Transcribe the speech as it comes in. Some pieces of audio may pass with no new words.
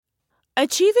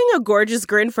Achieving a gorgeous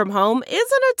grin from home isn't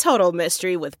a total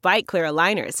mystery with Byte Clear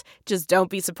aligners. Just don't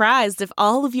be surprised if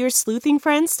all of your sleuthing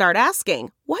friends start asking,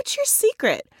 "What's your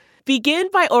secret?" Begin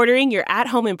by ordering your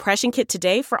at-home impression kit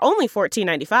today for only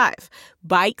 $14.95.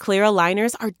 Byte Clear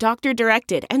aligners are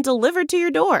doctor-directed and delivered to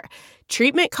your door.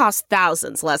 Treatment costs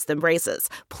thousands less than braces.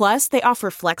 Plus, they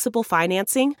offer flexible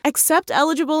financing, accept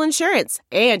eligible insurance,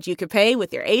 and you can pay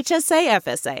with your HSA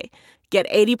FSA. Get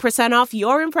 80% off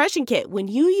your impression kit when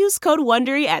you use code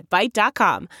WONDERY at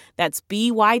Byte.com. That's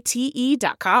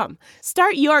BYTE.com.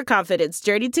 Start your confidence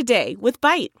journey today with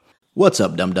Byte. What's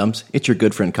up, dum-dums? It's your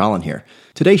good friend Colin here.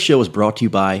 Today's show is brought to you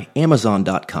by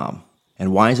Amazon.com.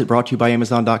 And why is it brought to you by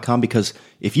Amazon.com? Because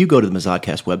if you go to the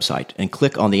Mazodcast website and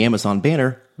click on the Amazon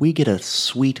banner, we get a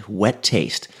sweet, wet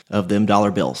taste of them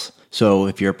dollar bills. So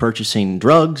if you're purchasing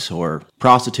drugs or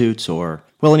prostitutes or,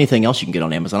 well, anything else you can get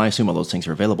on Amazon, I assume all those things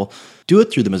are available, do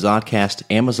it through the Mazodcast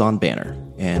Amazon banner.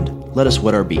 And let us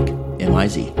wet our beak.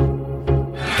 M-I-Z.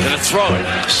 Gonna throw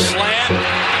it. Slant.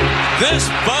 This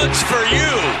bug's for you,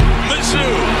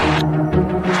 Mizzou.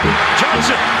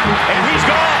 Johnson, and he's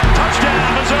gone.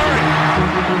 Touchdown, Missouri.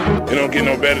 It don't get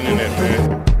no better than that,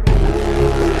 man.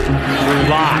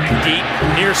 Lock deep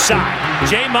near side.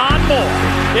 Jamon Moore.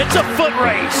 It's a foot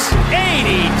race.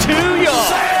 82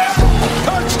 yards.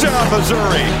 Touchdown,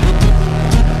 Missouri.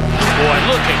 Boy,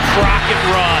 look at Crockett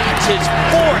run. It's his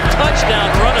fourth touchdown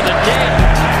run of the day.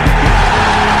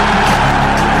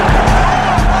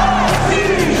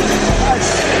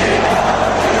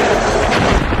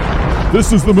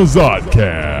 This is the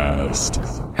Mazodcast.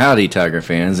 Howdy, Tiger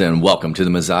fans, and welcome to the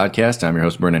Mazodcast. I'm your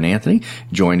host, Brennan Anthony.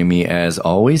 Joining me, as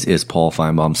always, is Paul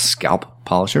Feinbaum's scalp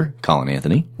polisher, Colin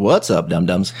Anthony. What's up,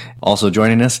 dum-dums? Also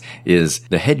joining us is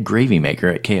the head gravy maker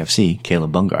at KFC,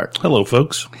 Caleb Bungart. Hello,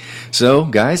 folks. So,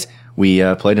 guys, we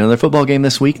played another football game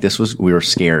this week. We were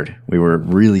scared. We were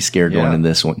really scared going into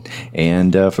this one.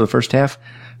 And for the first half,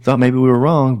 thought maybe we were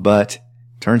wrong, but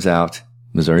turns out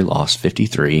Missouri lost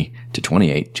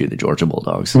 53-28 to the Georgia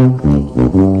Bulldogs.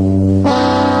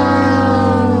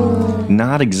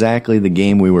 Not exactly the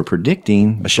game we were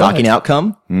predicting. A shocking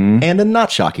outcome and a not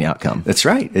shocking outcome. That's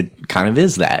right. It kind of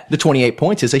is that. The 28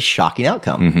 points is a shocking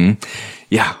outcome. Mm-hmm.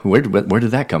 Yeah. Where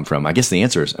did that come from? I guess the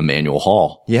answer is Emmanuel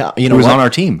Hall. Yeah. You know, who was on our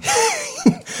team.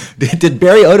 Did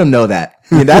Barry Odom know that?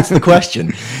 I mean, that's the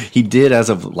question. He did as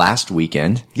of last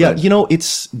weekend. Yeah. You know,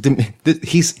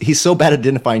 he's so bad at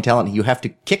identifying talent. You have to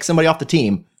kick somebody off the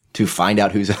team to find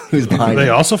out who's behind They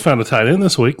him. also found a tight end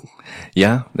this week.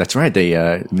 Yeah, that's right. They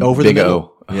over Big the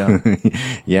middle. O. Yeah.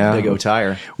 Yeah. Big O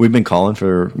tire. We've been calling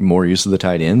for more use of the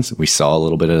tight ends. We saw a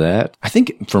little bit of that. I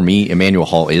think for me, Emmanuel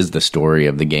Hall is the story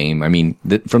of the game. I mean,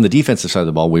 from the defensive side of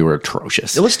the ball, we were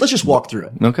atrocious. Let's just walk through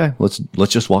it. Okay, let's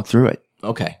just walk through it.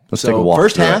 Okay. Let's take a walk.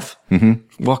 First through half.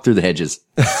 Walk through the hedges.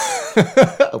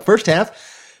 First half,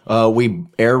 we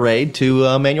air raid to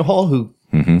Emmanuel Hall, who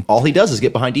all he does is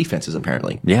get behind defenses,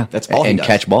 apparently. Yeah. That's all he does. And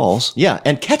catch balls. Yeah,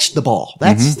 and catch the ball.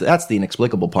 That's the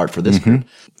inexplicable part for this group.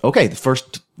 Okay,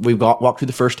 we walked through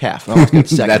the first half. Now let's get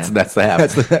the second half. That's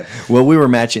the half. Well, we were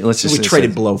matching. Let's just we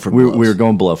traded blow for blow. blows. We were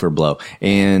going blow for blow,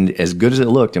 and as good as it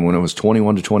looked, and when it was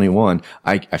 21-21,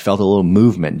 I felt a little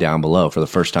movement down below for the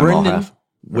first time all half.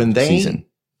 When they season.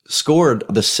 scored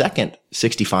the second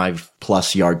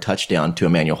 65-plus yard touchdown to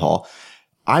Emmanuel Hall,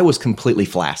 I was completely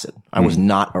flaccid. I was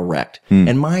not erect.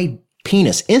 And my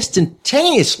penis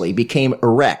instantaneously became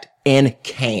erect and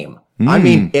came. I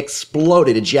mean,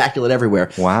 exploded, ejaculate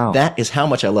everywhere. Wow. That is how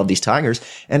much I love these Tigers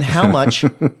and how much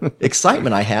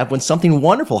excitement I have when something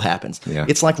wonderful happens. Yeah.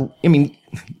 It's like, I mean,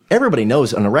 everybody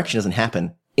knows an erection doesn't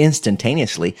happen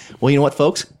instantaneously. Well, you know what,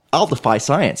 folks? I'll defy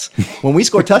science. When we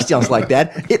score touchdowns like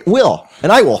that, it will.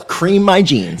 And I will cream my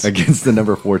jeans. Against the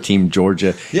number 4 team,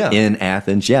 Georgia, in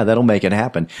Athens. Yeah, that'll make it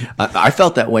happen. I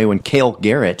felt that way when Cale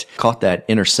Garrett caught that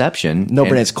interception. No,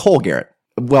 but it's Cole Garrett.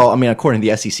 Well, I mean, according to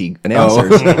the SEC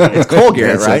announcers, it's Cole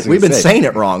Garrett, right? We've been saying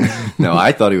it wrong. No,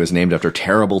 I thought he was named after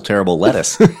terrible, terrible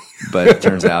lettuce. But it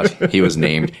turns out he was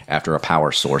named after a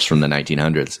power source from the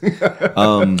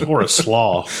 1900s. Or a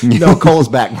slaw. No, Cole's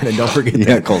back, man. Don't forget that.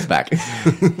 Yeah, Cole's back.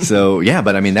 So, yeah,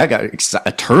 but I mean, that got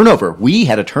a turnover. We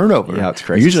had a turnover. Yeah, it's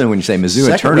crazy. Usually when you say Mizzou, a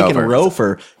Second turnover. week in a row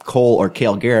for Cole or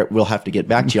Cale Garrett, we'll have to get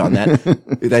back to you on that,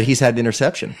 that he's had an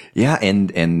interception. Yeah,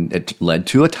 and it led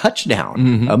to a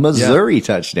touchdown, a Missouri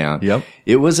touchdown. Yep.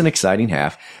 It was an exciting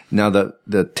half. Now,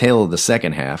 the tale of the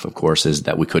second half, of course, is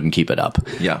that we couldn't keep it up.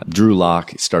 Yeah. Drew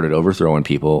Lock started started overthrowing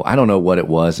people. I don't know what it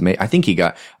was. I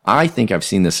think I've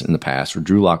seen this in the past where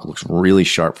Drew Lock looks really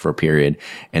sharp for a period,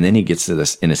 and then he gets to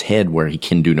this in his head where he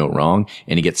can do no wrong,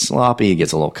 and he gets sloppy, he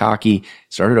gets a little cocky,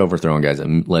 started overthrowing guys,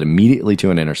 and led immediately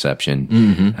to an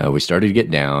interception. We started to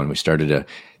get down. They started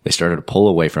to pull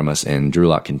away from us, and Drew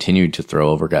Lock continued to throw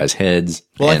over guys' heads,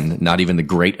 and not even the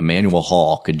great Emmanuel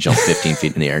Hall could jump 15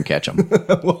 feet in the air and catch them.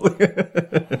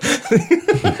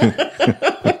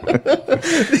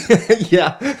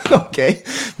 Yeah. Okay.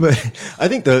 But I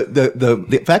think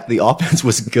the fact that the offense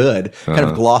was good kind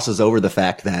of glosses over the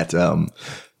fact that,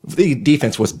 the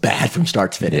defense was bad from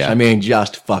start to finish. Yeah. I mean,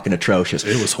 just fucking atrocious.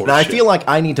 It was horseshit. Now, I feel like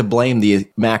I need to blame the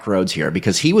Mack Rhodes here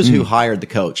because he was who hired the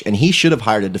coach, and he should have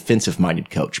hired a defensive-minded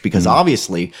coach because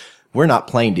obviously we're not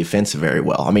playing defensive very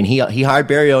well. I mean, he hired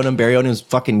Barry Odom. Barry Odom's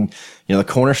fucking, the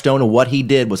cornerstone of what he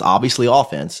did was obviously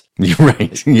offense. You're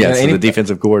right. Yes, the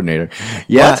defensive coordinator.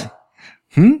 Yeah. What?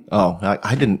 Oh,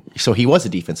 I didn't. So he was a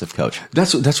defensive coach.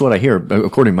 That's what I hear.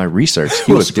 According to my research,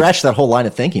 he was scratch that whole line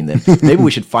of thinking. Then maybe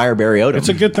we should fire Barry Odom. It's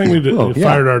a good thing we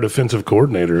fired our defensive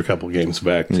coordinator a couple games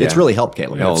back. It's really helped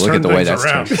Caleb. Oh, look at the way that's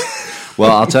turned.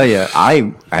 Well, I'll tell you,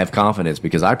 I have confidence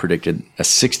because I predicted a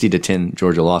 60-10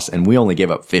 Georgia loss, and we only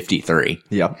gave up 53.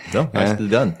 Yep. No, nicely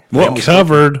done. Well,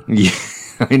 covered. Yeah.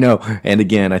 I know. And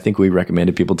again, I think we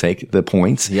recommended people take the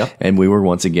points. Yep. And we were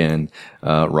once again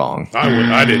wrong.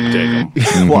 I didn't take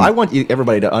them. Well, I want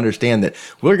everybody to understand that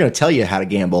we're going to tell you how to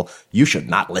gamble. You should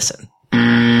not listen.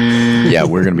 Yeah,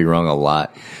 we're going to be wrong a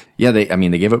lot. Yeah, they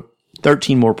gave up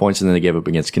 13 more points than they gave up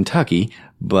against Kentucky,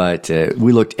 but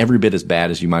we looked every bit as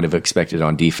bad as you might have expected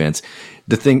on defense.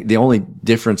 The only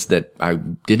difference that I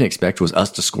didn't expect was us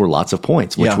to score lots of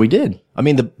points, which we did. I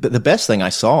mean, the best thing I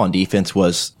saw on defense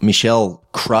was Michel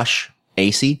crush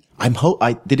AC.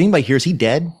 Did anybody hear, is he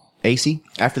dead, AC,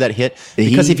 after that hit?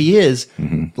 Because if he is,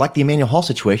 like the Emmanuel Hall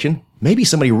situation, maybe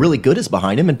somebody really good is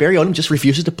behind him and Barry Odom just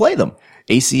refuses to play them.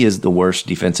 AC is the worst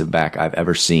defensive back I've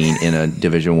ever seen in a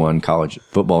Division I college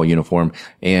football uniform,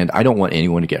 and I don't want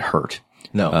anyone to get hurt.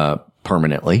 No.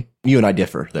 Permanently. You and I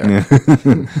differ there.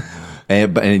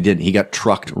 And he did. He got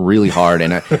trucked really hard,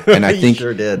 and I think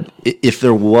sure did. If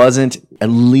there wasn't at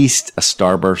least a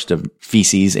starburst of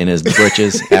feces in his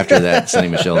britches after that Sonny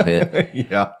Michel hit,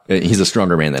 he's a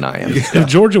stronger man than I am. If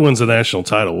Georgia wins the national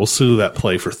title, we'll sue that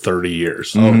play for 30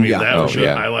 years. That was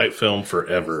a highlight film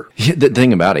forever. The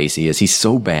thing about AC is he's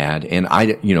so bad, and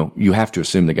you have to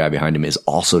assume the guy behind him is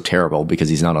also terrible because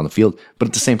he's not on the field. But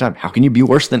at the same time, how can you be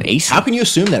worse than AC? How can you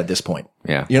assume that at this point?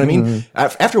 Yeah. You know what I mean?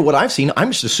 After what I've seen,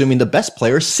 I'm just assuming the best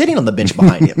player is sitting on the bench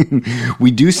behind him.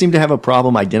 We do seem to have a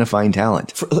problem identifying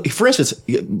talent. For instance,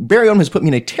 Barry Odom has put me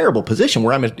in a terrible position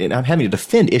where I'm having to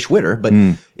defend Ish Witter, but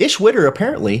Ish Witter,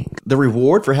 apparently, the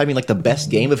reward for having like the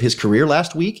best game of his career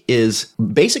last week is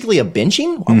basically a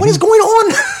benching. What is going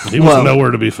on? He was nowhere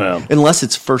to be found. Unless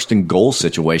it's first and goal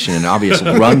situation and obvious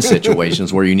run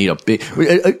situations where you need a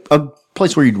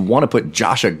place where you'd want to put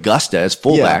Josh Augusta as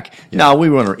fullback. Yeah. No, we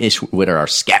want Ish Witter, our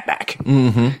scat back.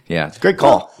 Yeah, it's a great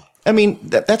call. Well, I mean,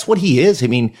 that's what he is. I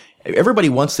mean, everybody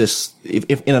wants this.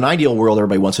 If in an ideal world,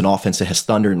 everybody wants an offense that has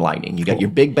thunder and lightning. You got your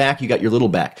big back, you got your little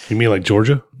back. You mean like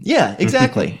Georgia? Yeah,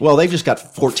 exactly. Well, they've just got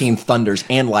 14 thunders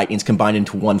and lightnings combined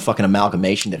into one fucking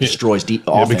amalgamation that destroys deep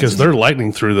offenses. Yeah, because they're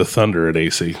lightning through the thunder at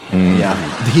AC.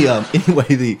 Yeah.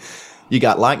 You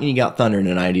got lightning, you got thunder in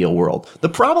an ideal world. The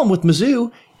problem with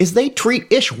Mizzou is they treat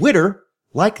Ish Witter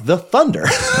like the thunder.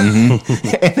 And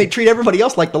they treat everybody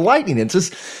else like the lightning. It's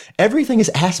just, everything is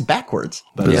ass backwards.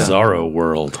 But, Bizarro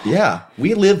world. Yeah.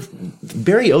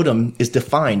 Barry Odom is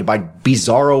defined by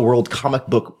Bizarro world comic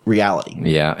book reality.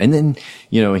 Yeah. And then,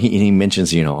 he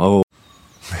mentions, Man,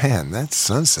 that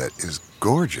sunset is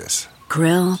gorgeous.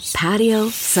 Grill, patio,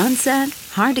 sunset.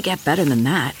 Hard to get better than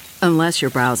that. Unless you're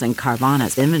browsing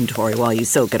Carvana's inventory while you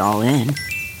soak it all in.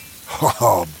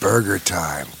 Oh, burger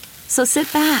time. So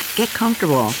sit back, get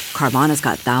comfortable. Carvana's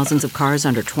got thousands of cars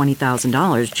under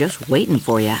 $20,000 just waiting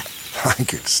for you. I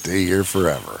could stay here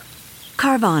forever.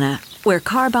 Carvana, where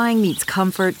car buying meets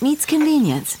comfort, meets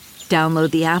convenience.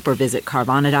 Download the app or visit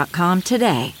Carvana.com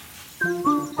today.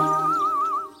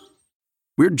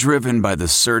 We're driven by the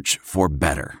search for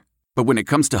better. But when it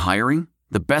comes to hiring,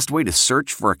 the best way to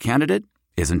search for a candidate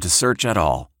isn't to search at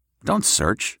all. Don't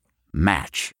search.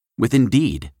 Match. With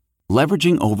Indeed.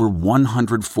 Leveraging over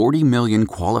 140 million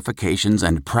qualifications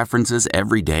and preferences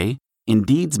every day,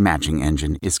 Indeed's matching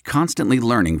engine is constantly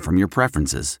learning from your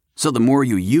preferences. So the more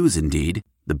you use Indeed,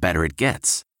 the better it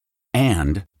gets.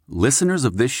 And listeners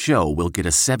of this show will get a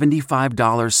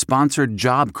 $75 sponsored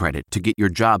job credit to get your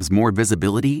jobs more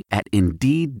visibility at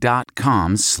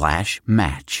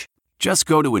Indeed.com/match. Just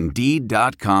go to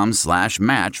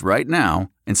Indeed.com/match right now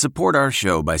and support our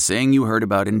show by saying you heard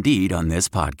about Indeed on this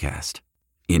podcast.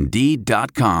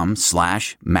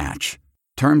 Indeed.com/match.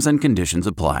 Terms and conditions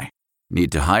apply.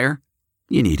 Need to hire?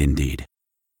 You need Indeed.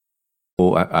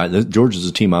 Georgia's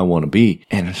a team I want to be.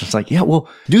 And it's just like, yeah, well,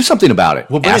 do something about it,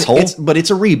 asshole. But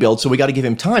it's a rebuild, so we got to give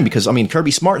him time because, I mean,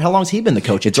 Kirby Smart, how long has he been the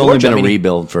coach? It's only been a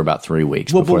rebuild for about 3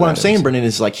 weeks. Well, but what I'm saying, Brendan,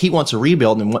 is like he wants a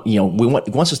rebuild and,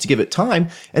 wants us to give it time.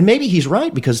 And maybe he's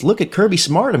right because look at Kirby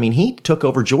Smart. I mean, he took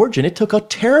over Georgia and it took a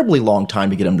terribly long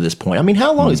time to get him to this point. I mean,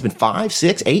 how long? It's been 5,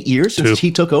 6, 8 years since he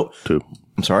took over. 2.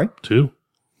 I'm sorry? 2.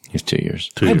 He's 2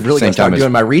 years. I've really got to start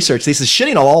doing my research. This is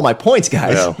shitting on all my points,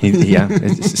 guys.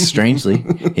 Strangely.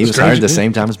 He was hired at the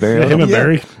same time as Barry. Him and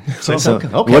Barry. Okay,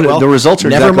 well, the results are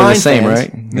exactly the same, fans.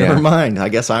 Right? Never mind. I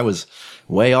guess I was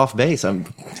way off base.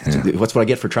 What's what I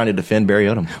get for trying to defend Barry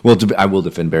Odom? Well, I will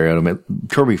defend Barry Odom.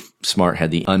 Kirby Smart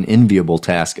had the unenviable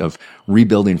task of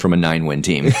rebuilding from a 9-win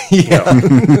team.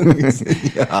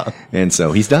 And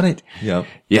so he's done it. Yeah.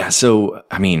 So,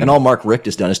 I mean. And all Mark Richt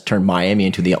has done is turn Miami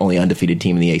into the only undefeated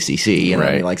team in the ACC. You know?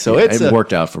 Right. It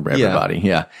worked out for everybody.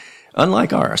 Yeah.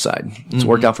 Unlike our side, it's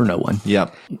worked out for no one. Yeah.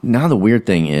 Now the weird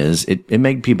thing is, it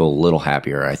made people a little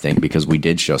happier, I think, because we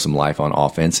did show some life on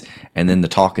offense. And then the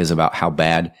talk is about how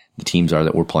bad the teams are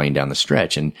that we're playing down the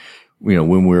stretch. And,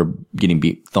 when we were getting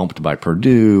thumped by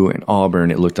Purdue and Auburn,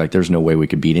 it looked like there's no way we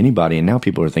could beat anybody. And now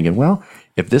people are thinking, well,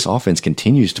 if this offense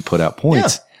continues to put out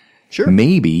points,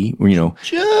 maybe, there's a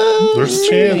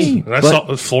chance. And I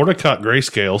saw Florida caught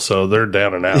grayscale, so they're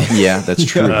down and out. Yeah, that's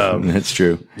true. That's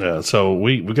true. Yeah, so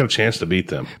we got a chance to beat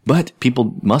them. But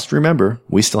people must remember,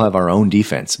 we still have our own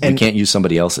defense. We can't use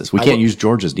somebody else's. We can't use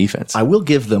Georgia's defense. I will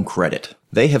give them credit.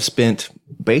 They have spent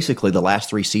basically the last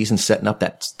 3 seasons setting up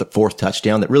the 4th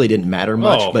touchdown that really didn't matter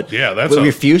much. But we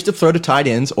refused to throw to tight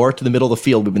ends or to the middle of the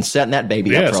field. We've been setting that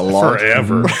baby up for a long time.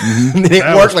 Forever.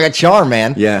 It worked like a charm,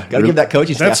 man. Yeah. Got to give that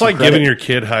coaching staff That's like credit. giving your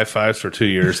kid high fives for 2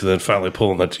 years and then finally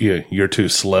pulling you're too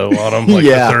slow on them like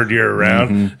the 3rd year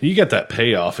around. You get that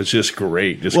payoff. It's just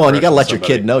great. And you got to let your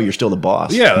kid know you're still the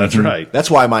boss. Yeah, that's right.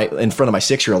 That's why in front of my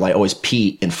 6-year-old, I always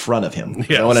pee in front of him.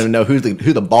 Yes. I want to know who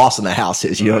the boss in the house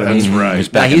is. You know what I mean? That's right.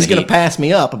 Now, he's going to pass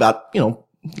me up about,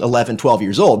 11, 12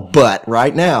 years old. But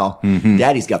right now,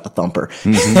 Daddy's got the thumper.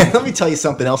 Let me tell you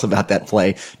something else about that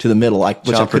play to the middle.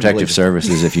 Child Protective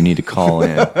Services, if you need to call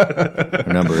in.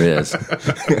 Our number is.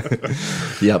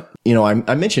 Yep.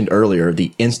 I mentioned earlier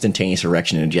the instantaneous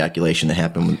erection and ejaculation that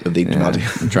happened with the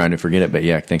I'm trying to forget it, but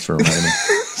thanks for reminding me.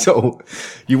 So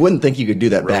you wouldn't think you could do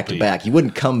that back to back. You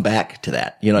wouldn't come back to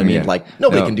that. You know what I mean? Like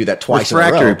nobody can do that twice in a row.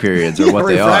 Refractory periods are what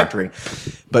they are.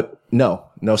 But no,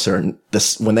 sir.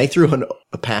 When they threw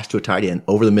a pass to a tight end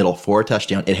over the middle for a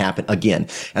touchdown, it happened again.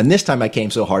 And this time I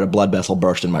came so hard a blood vessel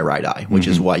burst in my right eye, which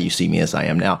is why you see me as I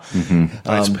am now.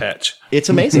 Nice patch. It's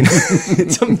amazing.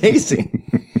 It's amazing.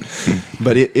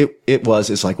 But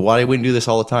it's like, why do we do this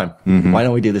all the time? Why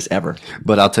don't we do this ever?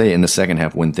 But I'll tell you, in the second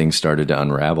half, when things started to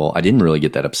unravel, I didn't really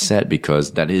get that upset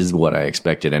because that is what I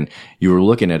expected. And you were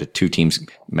looking at 2 teams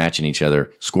matching each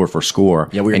other score for score.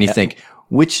 Yeah, and you think,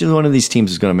 which one of these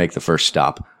teams is going to make the first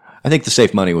stop? I think the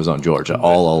safe money was on Georgia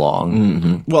all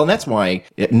along. Well, and that's why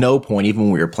at no point, even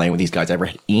when we were playing with these guys, I ever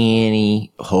had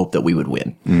any hope that we would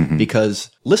win. Because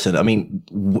listen, I mean,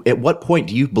 at what point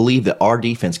do you believe that our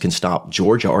defense can stop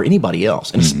Georgia or anybody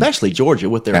else? And especially Georgia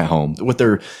with their at home, with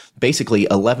their basically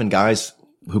 11 guys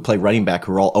who play running back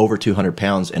who are all over 200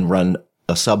 pounds and run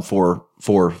a sub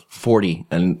 440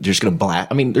 and they're just going to blast.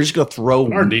 I mean, they're just going to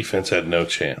throw. Our defense had no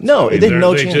chance. No, they had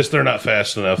no chance. They're not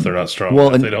fast enough. They're not strong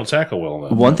enough. They don't tackle well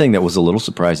enough. One thing that was a little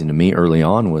surprising to me early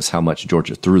on was how much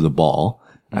Georgia threw the ball.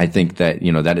 I think that,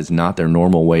 that is not their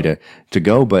normal way to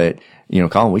go. But,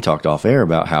 Colin, we talked off air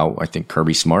about how I think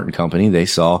Kirby Smart and company, they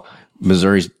saw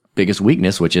Missouri's biggest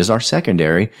weakness, which is our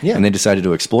secondary, and they decided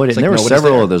to exploit it. And there were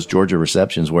several of those Georgia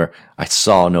receptions where I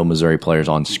saw no Missouri players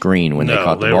on screen when they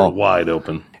caught the ball. They were wide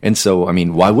open. And so, I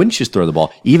mean, why wouldn't you just throw the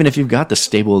ball? Even if you've got the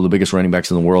stable of the biggest running backs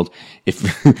in the world, if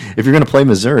you're going to play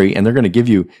Missouri and they're going to give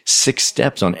you 6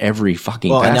 steps on every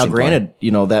fucking passing and now granted,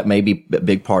 that may be a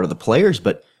big part of the players,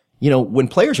 but when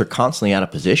players are constantly out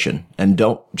of position and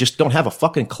don't have a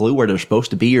fucking clue where they're supposed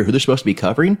to be or who they're supposed to be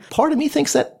covering, part of me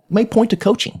thinks that may point to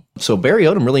coaching. So Barry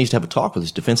Odom really needs to have a talk with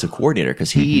his defensive coordinator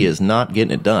because he is not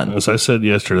getting it done. As I said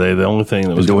yesterday, the only thing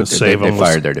that was going to save him was... They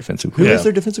fired their defensive coordinator. Who is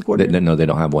their defensive coordinator? No, they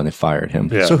don't have one. They fired him.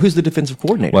 Yeah. So who's the defensive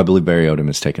coordinator? Well, I believe Barry Odom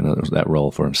has taken that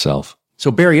role for himself. So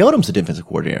Barry Odom's the defensive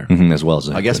coordinator. As well as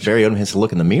I guess Barry Odom has to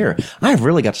look in the mirror. I've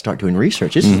really got to start doing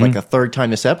research. This is like the third time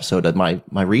this episode that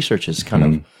my research is kind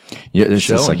of it's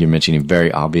just like you're mentioning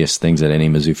very obvious things that any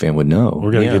Mizzou fan would know.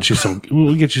 We're going to get you some,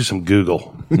 we'll get you some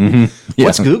Google. Yeah.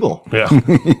 What's Google? Yeah.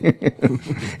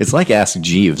 It's like Ask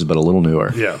Jeeves, but a little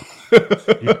newer. Yeah.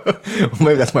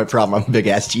 Maybe that's my problem. I'm a big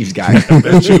Ask Jeeves guy. I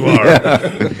bet you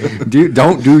are.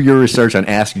 Don't do your research on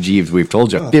Ask Jeeves. We've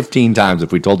told you 15 times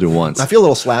if we told you once. I feel a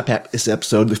little slap at this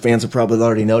episode. The fans have probably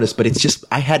already noticed, but it's just,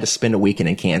 I had to spend a weekend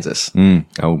in Kansas.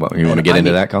 Oh, well, you want to get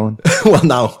into that, Colin? Well,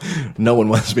 no one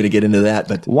wants me to get into that,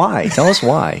 but why? Tell us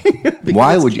why.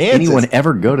 Why would anyone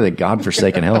ever go to the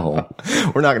godforsaken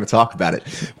hellhole? We're not going to talk about it,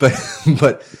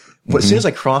 but as soon as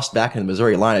I crossed back into the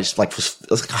Missouri line, I just it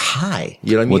was like a high.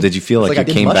 You know what I mean? Well, did you feel like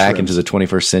you came back into the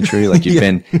 21st century, like you've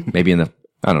been maybe in the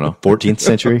 14th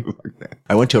century?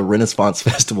 I went to a Renaissance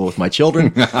festival with my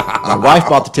children. My wife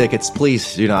bought the tickets.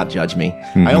 Please do not judge me.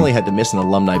 I only had to miss an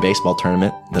alumni baseball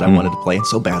tournament that I wanted to play in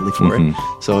so badly for it.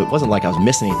 So it wasn't like I was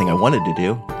missing anything I wanted to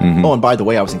do. Oh, and by the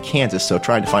way, I was in Kansas, so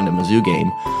trying to find a Mizzou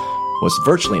game was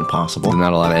virtually impossible. There's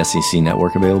not a lot of SEC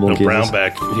network available. No,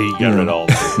 Brownback, he got it all.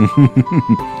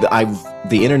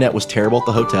 The internet was terrible at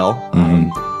the hotel.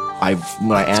 When I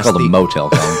asked, it's called a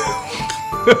motel.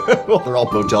 Well, they're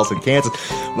all motels in Kansas.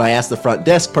 When I asked the front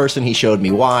desk person, he showed me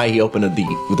why. He opened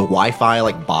the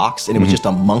Wi-Fi box, and it was just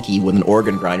a monkey with an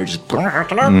organ grinder. Just so they've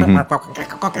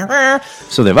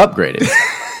upgraded.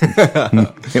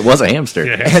 It was a hamster.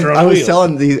 Yeah, and I was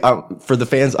telling for the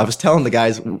fans, I was telling the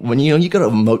guys, when you go to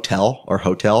a motel or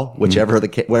hotel,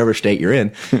 whatever state you're in,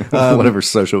 whatever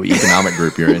social economic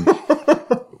group you're in.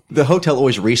 The hotel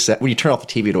always when you turn off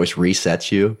the TV, it always resets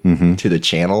you to the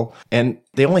channel. And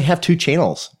they only have 2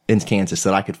 channels in Kansas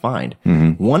that I could find.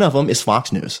 One of them is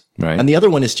Fox News. Right. And the other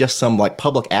one is just some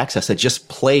public access that just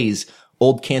plays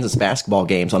old Kansas basketball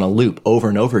games on a loop over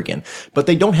and over again. But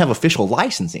they don't have official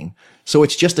licensing. So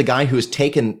it's just a guy who has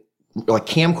taken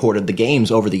camcorded the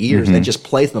games over the years and just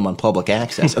plays them on public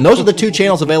access. And those are the 2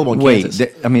 channels available in Kansas.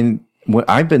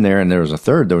 I've been there, and there was a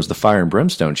third. There was the Fire and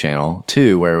Brimstone channel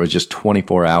too, where it was just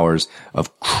 24 hours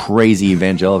of crazy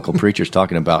evangelical preachers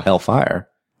talking about hellfire.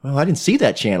 Well, I didn't see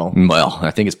that channel. Well, I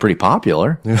think it's pretty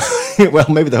popular. Well,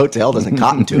 maybe the hotel doesn't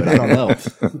cotton to it. I don't know.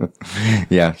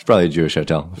 Yeah, it's probably a Jewish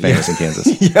hotel, famous in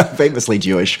Kansas. Yeah, famously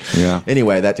Jewish. Yeah.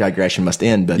 Anyway, that digression must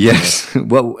end. But yes.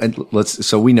 Well,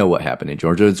 so we know what happened in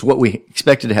Georgia. It's what we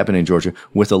expected to happen in Georgia,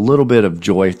 with a little bit of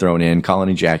joy thrown in. Colin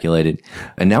ejaculated,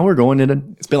 and now we're going into.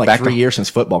 It's been like 3 years since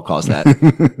football caused that.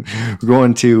 We're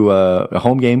going to a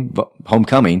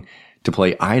homecoming to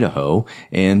play Idaho,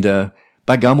 and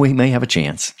by gum, we may have a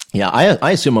chance. Yeah,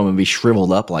 I assume I'm going to be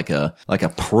shriveled up like a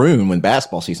prune when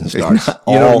basketball season starts.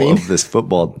 All of this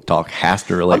football talk has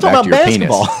to relate back to your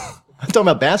penis. I'm talking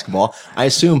about basketball. I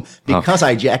assume because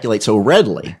I ejaculate so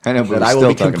readily that I will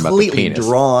be completely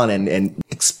drawn and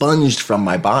expunged from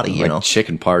my body. Like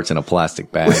chicken parts in a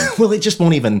plastic bag. Well, it just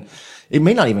won't even. It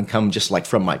may not even come just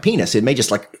from my penis. It may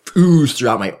just ooze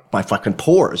throughout my fucking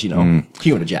pores, Human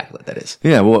ejaculate, that is.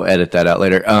 Yeah, we'll edit that out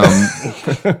later.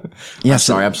 Yeah,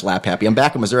 sorry, I'm slap happy. I'm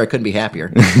back in Missouri. I couldn't be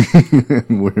happier.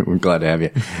 We're glad to have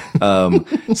you.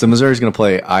 So Missouri's going to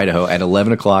play Idaho at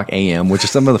 11 o'clock a.m., which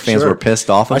some of the fans were pissed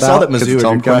off about. I saw that Mizzou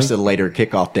had requested a later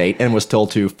kickoff date and was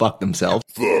told to fuck themselves.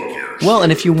 Well,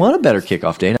 and if you want a better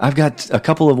kickoff date, I've got a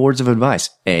couple of words of advice.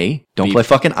 A, don't play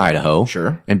fucking Idaho.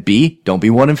 Sure. And B, don't be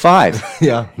 1-5.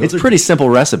 Yeah. It's a pretty simple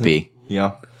recipe.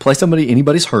 Yeah. Play somebody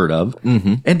anybody's heard of,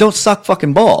 and don't suck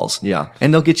fucking balls. Yeah.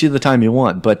 And they'll get you the time you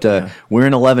want. But we're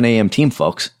an 11 a.m. team,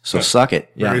 folks, so suck it.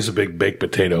 Yeah. He's a big baked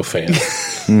potato fan.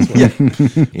 Yeah.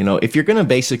 If you're going to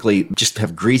basically just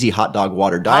have greasy hot dog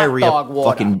water, diarrhea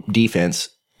fucking defense,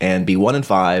 and be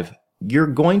 1-5, you're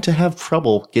going to have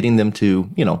trouble getting them to,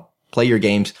 play your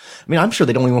games. I mean, I'm sure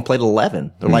they don't even want to play at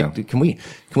 11. They're like, can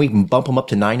we bump them up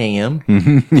to 9 a.m.?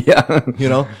 Yeah.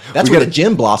 That's where the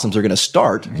gym blossoms are going to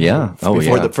start. Yeah. For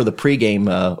the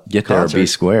pregame get there or be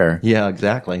square. Yeah,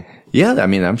 exactly. Yeah, I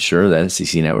mean, I'm sure that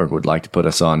SEC Network would like to put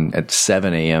us on at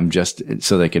 7 a.m. just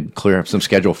so they could clear up some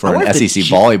schedule for an SEC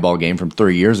volleyball game from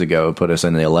 3 years ago and put us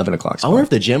in the 11 o'clock spot. I wonder if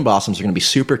the gym blossoms are going to be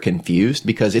super confused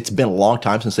because it's been a long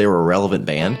time since they were a relevant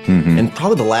band. And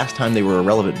probably the last time they were a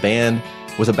relevant band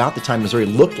was about the time Missouri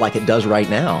looked like it does right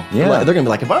now. Yeah. They're going to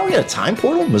be like, are we at a time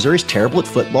portal? Missouri's terrible at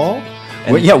football.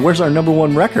 And where's our number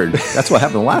 1 record? That's what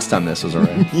happened the last time this was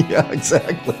around. Yeah,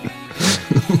 exactly.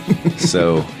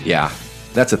 So, yeah,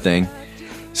 that's a thing.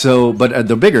 So, but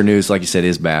the bigger news, like you said,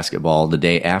 is basketball. The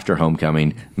day after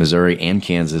homecoming, Missouri and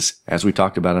Kansas, as we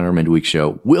talked about on our midweek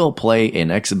show, will play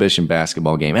an exhibition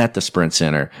basketball game at the Sprint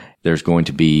Center. There's going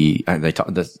to be,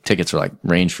 the tickets are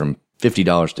range from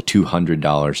 $50 to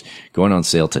 $200, going on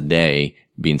sale today,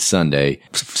 being Sunday.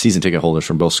 Season ticket holders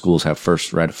from both schools have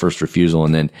first refusal,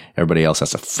 and then everybody else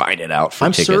has to fight it out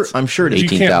for tickets. I'm sure you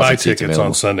can't buy tickets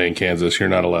on Sunday in Kansas. You're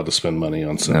not allowed to spend money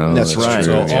on Sunday. No, that's right.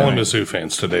 So only Mizzou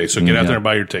fans today. So get out there and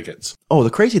buy your tickets. Oh,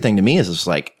 the crazy thing to me is it's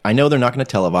like, I know they're not going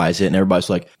to televise it, and everybody's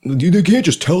like, dude, they can't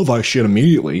just televise shit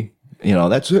immediately. You know,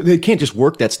 they can't just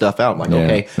work that stuff out. I'm like,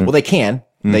 okay, well, they can.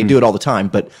 They do it all the time,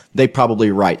 but they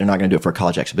probably right. They're not going to do it for a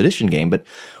college expedition game, but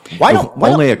why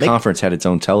only a conference had its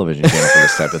own television channel for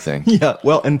this type of thing? Yeah,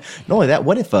 well, and not only that,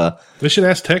 what if they should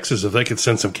ask Texas if they could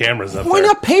send some cameras up there? Why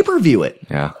not pay-per-view it?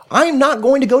 Yeah. I'm not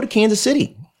going to go to Kansas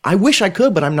City. I wish I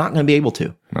could, but I'm not going to be able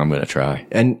to. I'm going to try.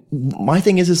 And my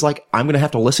thing is like, I'm going to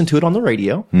have to listen to it on the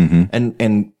radio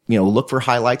and, look for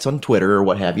highlights on Twitter or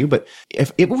what have you. But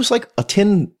if it was like a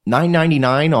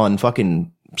 $9.99 on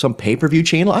fucking some pay-per-view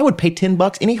channel, I would pay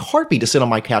 $10 any heartbeat to sit on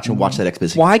my couch and watch that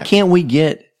exhibition. Why can't we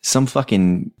get some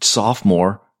fucking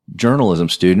sophomore journalism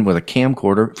student with a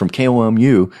camcorder from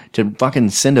KOMU to fucking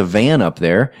send a van up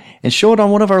there and show it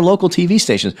on one of our local TV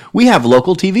stations? We have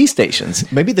local TV stations.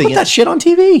 Maybe put that shit on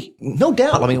TV. No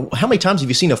doubt. I mean, how many times have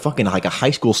you seen a fucking like a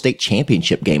high school state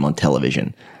championship game on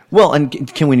television? Well,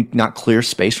 and can we not clear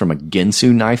space from a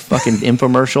Ginsu knife fucking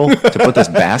infomercial to put this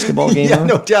basketball game on?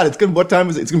 No doubt. It's good. What time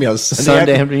is it? It's going to be on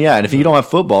Sunday. Yeah, and if you don't have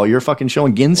football, you're fucking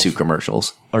showing Ginsu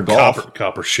commercials. Or golf.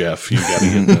 Copper Chef. You got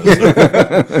to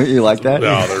get those. You like that?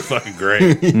 No, they're fucking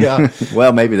great. Yeah.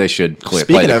 Well, maybe they should play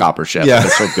the Copper Chef. Yeah.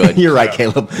 That's so good. You're right,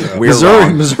 Caleb.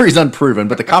 Yeah. Missouri's unproven,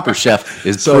 but the Copper Chef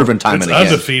is proven time and again.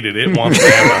 It's undefeated. It wants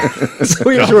Bama. So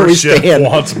here's where we stand.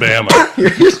 Wants Bama.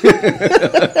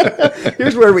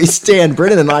 Here's where we stand.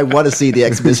 Brennan and I want to see the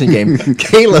exhibition game.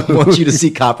 Caleb wants you to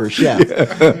see Copper Chef.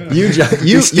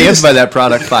 You stand by that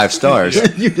product 5 stars.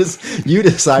 You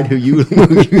decide who you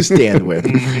stand with.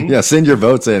 Yeah, send your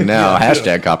votes in now.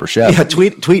 Hashtag Copper Chef. Yeah,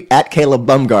 tweet at Caleb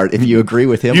Bumgard if you agree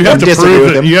with him. You have to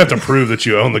prove that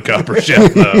you own the Copper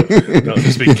Chef, though. Don't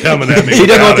just be coming at me. He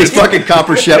doesn't want these fucking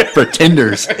Copper Chef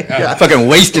pretenders. Yeah. Fucking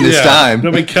wasting his time.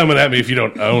 Don't be coming at me if you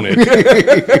don't own it.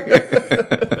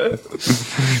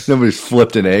 Nobody's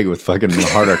flipped an egg with fucking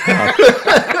harder cock.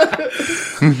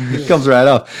 It comes right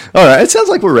off. All right, it sounds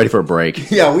like we're ready for a break.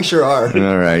 Yeah, we sure are.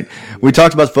 All right. We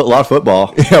talked about a lot of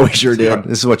football. Yeah, we sure did.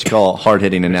 This is what you call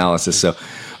hard-hitting analysis. So,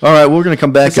 all right, we're going to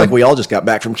come back. It's like we all just got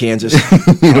back from Kansas.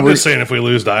 I'm just saying, if we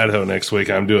lose to Idaho next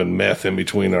week, I'm doing meth in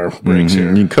between our breaks here.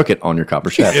 You can cook it on your Copper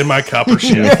Chef. In my Copper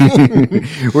Chef.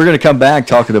 We're going to come back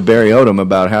talking to Barry Odom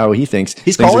about how he thinks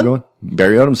things are going.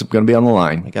 Barry Odom's going to be on the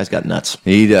line. That guy's got nuts.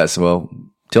 He does. Well,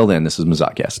 till then, this is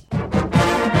Mazatcast.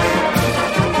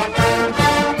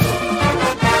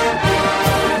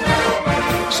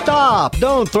 Stop!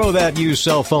 Don't throw that used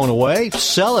cell phone away.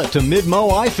 Sell it to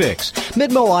Midmo iFix.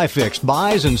 Midmo iFix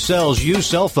buys and sells used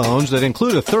cell phones that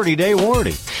include a 30-day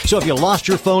warranty. So if you lost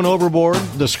your phone overboard,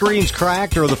 the screen's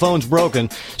cracked, or the phone's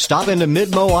broken, stop into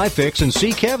Midmo iFix and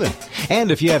see Kevin.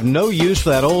 And if you have no use for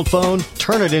that old phone,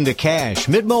 turn it into cash.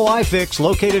 Midmo iFix,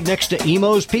 located next to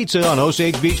Emo's Pizza on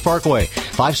Osage Beach Parkway.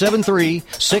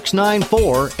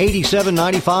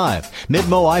 573-694-8795.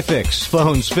 Midmo iFix.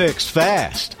 Phones fixed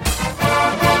fast.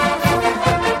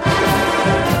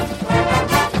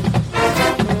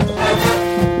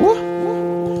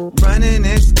 Running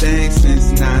this thing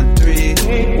since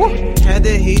 9-3. Had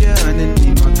the heater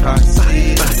underneath my car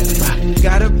seat.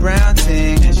 Got a brown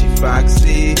thing and she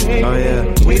foxy. Oh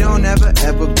yeah. We don't ever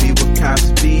be what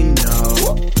cops be,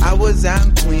 no. I was out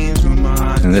in Queens with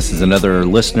my And this is another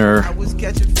listener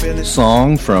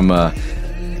song from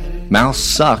Mouse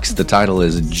Sucks. The title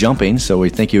is Jumping. So we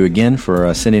thank you again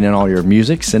for sending in all your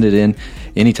music. Send it in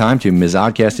anytime to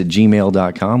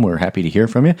mizodcast@gmail.com. We're happy to hear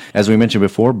from you. As we mentioned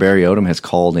before, Barry Odom has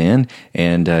called in,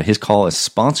 and his call is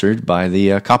sponsored by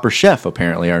the Copper Chef,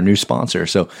 apparently our new sponsor.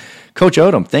 So, Coach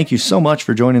Odom, thank you so much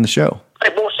for joining the show.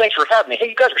 Hey, boys, thanks for having me. Hey,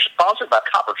 you guys are sponsored by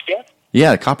Copper Chef?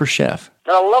 Yeah, Copper Chef.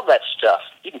 And I love that stuff.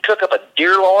 You can cook up a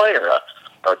deer loin or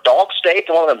a dog steak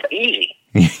and one of them easy.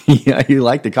 Yeah, you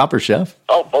like the Copper Chef?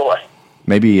 Oh, boy.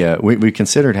 Maybe we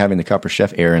considered having the Copper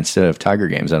Chef air instead of Tiger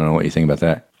Games. I don't know what you think about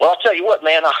that. Well, I'll tell you what,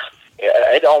 man,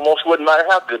 it almost wouldn't matter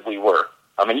how good we were.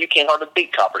 I mean, you can't hardly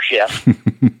beat Copper Chef.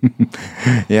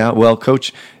 Yeah, well,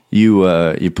 Coach,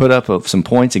 you put up some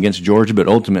points against Georgia, but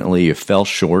ultimately you fell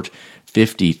short.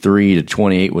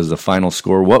 53-28 was the final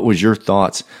score. What was your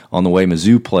thoughts on the way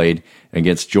Mizzou played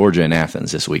against Georgia in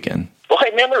Athens this weekend? Well,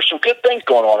 hey, man, there's some good things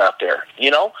going on out there.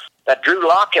 You know, that Drew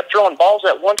Lock kept throwing balls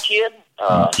at one kid.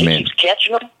 He keeps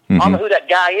catching them. I don't know who that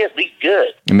guy is, but he's good.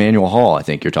 Emmanuel Hall, I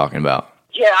think you're talking about.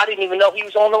 Yeah, I didn't even know he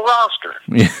was on the roster.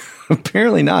 Yeah,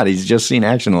 apparently not. He's just seen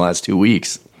action the last 2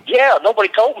 weeks. Yeah, nobody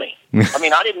told me. I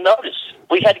mean, I didn't notice.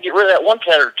 We had to get rid of that one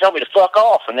player to tell me to fuck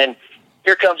off, and then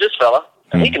here comes this fella,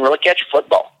 and he can really catch a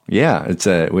football. Yeah, it's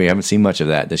we haven't seen much of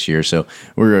that this year, so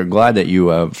we're glad that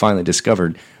you finally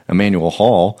discovered Emmanuel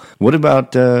Hall. What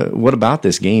about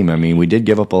this game? I mean, we did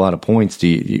give up a lot of points.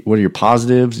 What are your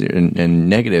positives and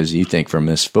negatives, you think, from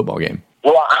this football game?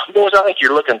 Well, boys, I think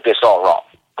you're looking at this all wrong.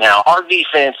 Now, our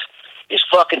defense is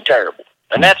fucking terrible,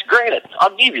 and that's granted.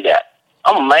 I'll give you that.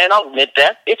 I'm a man, I'll admit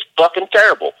that. It's fucking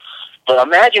terrible. But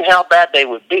imagine how bad they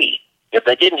would be if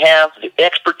they didn't have the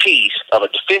expertise of a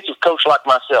defensive coach like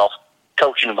myself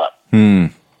coaching them up.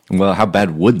 Well, how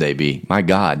bad would they be? My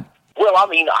God. Well, I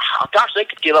mean, gosh, they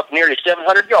could give up nearly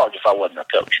 700 yards if I wasn't a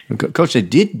coach. Coach, they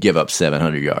did give up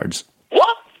 700 yards.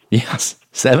 What? Yes,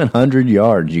 700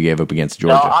 yards you gave up against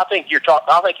Georgia. No, I think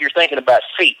you're thinking about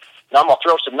feet. Now, I'm going to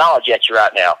throw some knowledge at you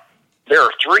right now. There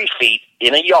are 3 feet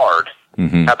in a yard.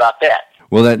 How about that?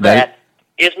 Well, that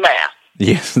is math.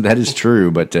 Yes, that is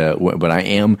true, but I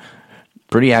am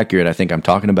pretty accurate. I think I'm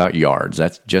talking about yards.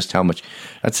 That's just how much.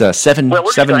 That's 7. Well,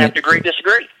 we're just going to have to agree,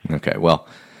 disagree. Okay, well,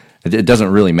 it doesn't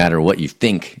really matter what you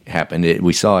think happened.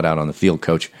 We saw it out on the field,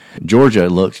 Coach. Georgia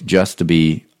looked just to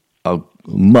be a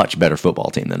much better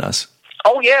football team than us.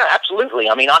 Oh yeah, absolutely.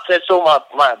 I mean, I said so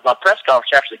my press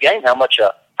conference after the game how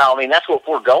that's what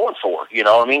we're going for. You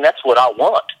know, I mean, that's what I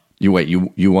want. You want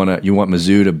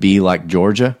Mizzou to be like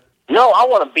Georgia? No, I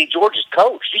want to be Georgia's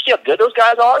coach. You see how good those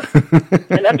guys are?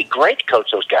 And that'd be great to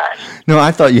coach those guys. No,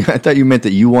 I thought you meant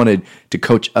that you wanted to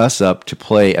coach us up to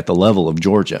play at the level of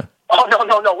Georgia. Oh no,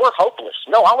 we're hopeless.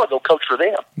 No, I want to go coach for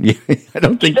them. Yeah, I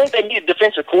don't think. You think they need a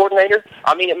defensive coordinator?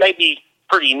 I mean, it may be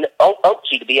pretty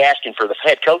oatsy to be asking for the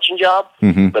head coaching job,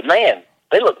 but man,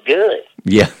 they look good.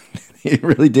 Yeah, it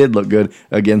really did look good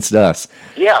against us.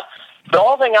 Yeah. The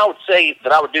only thing I would say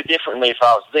that I would do differently if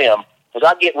I was them was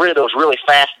I'd get rid of those really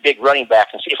fast, big running backs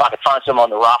and see if I could find someone on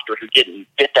the roster who didn't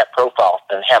fit that profile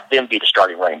and have them be the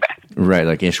starting running back. Right,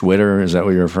 like Ish Witter, is that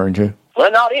what you're referring to?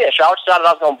 Well, not Ish. I decided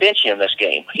I was going to bench him this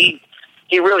game. He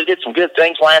really did some good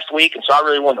things last week, and so I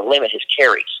really wanted to limit his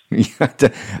carries.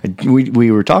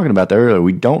 We were talking about that earlier.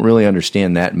 We don't really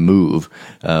understand that move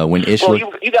when Ish. Well,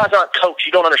 you guys aren't coached.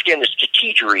 You don't understand the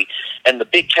strategery and the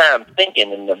big time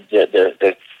thinking and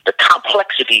the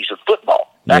complexities of football.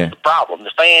 That's the problem.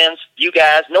 The fans, you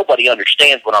guys, nobody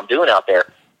understands what I'm doing out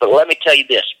there. But let me tell you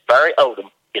this: Barry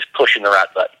Odom is pushing the right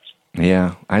buttons.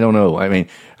 Yeah, I don't know. I mean,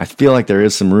 I feel like there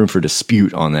is some room for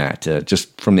dispute on that,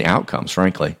 just from the outcomes,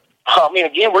 frankly. I mean,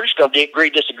 again, we're just going to agree,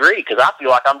 disagree, because I feel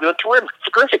like I'm doing a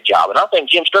terrific job, and I think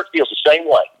Jim Sterk feels the same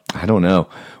way. I don't know.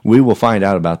 We will find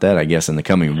out about that, I guess, in the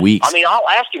coming weeks. I mean, I'll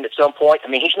ask him at some point. I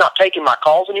mean, he's not taking my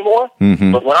calls anymore,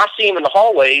 but when I see him in the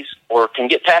hallways or can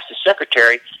get past his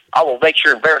secretary, I will make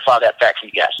sure and verify that fact for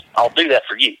you guys. I'll do that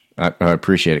for you. I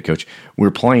appreciate it, Coach.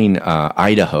 We're playing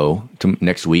Idaho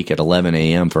next week at 11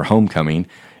 a.m. for homecoming.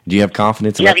 Do you have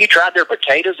confidence in that? Have you tried their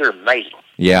potatoes? They're amazing.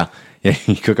 Yeah.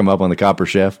 You cook them up on the Copper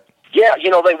Chef? Yeah,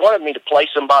 they wanted me to play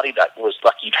somebody that was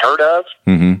like you'd heard of,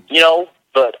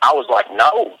 but I was like,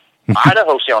 no,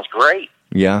 Idaho sounds great.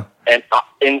 Yeah. And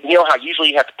you know how usually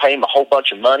you have to pay them a whole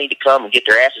bunch of money to come and get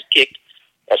their asses kicked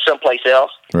at someplace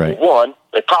else? Right. One,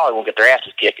 they probably won't get their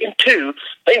asses kicked. And two,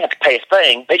 they didn't have to pay a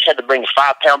thing. They just had to bring a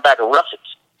 5-pound bag of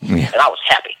russets. Yeah. And I was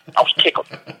happy. I was tickled.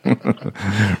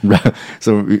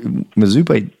 So Mizzou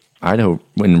paid Idaho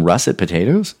in russet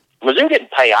potatoes? Mizzou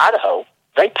didn't pay Idaho.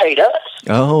 They paid us.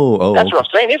 Oh. That's what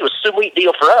I'm saying. It was a sweet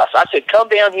deal for us. I said, come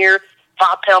down here,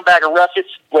 5-pound bag of russets.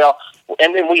 Well,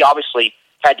 and then we obviously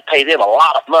had to pay them a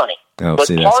lot of money. Oh, but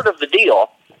part of the deal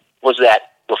was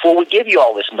that before we give you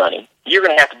all this money, you're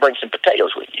going to have to bring some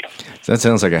potatoes with you. So that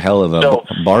sounds like a hell of a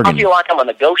bargain. I feel like I'm a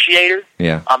negotiator.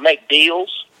 Yeah. I make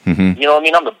deals. Mm-hmm. You know what I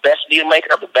mean? I'm the best deal maker.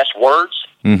 I have the best words.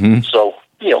 Mm-hmm. So,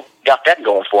 got that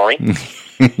going for me.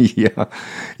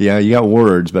 Yeah, you got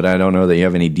words, but I don't know that you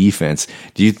have any defense.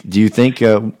 Do you think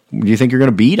you're going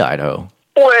to beat Idaho?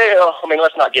 Well, I mean,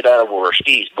 let's not get out of our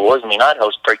skis, boys. I mean,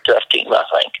 Idaho's a pretty tough team, I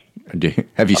think.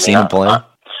 Have you seen them play?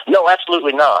 No,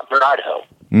 absolutely not. They're Idaho.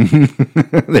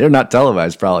 They're not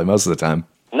televised, probably most of the time.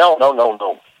 No,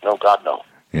 God, no.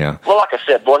 Yeah. Well, like I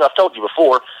said, boys, I've told you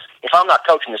before. If I'm not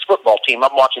coaching this football team,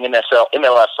 I'm watching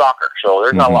MLS soccer. So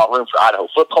there's not a lot of room for Idaho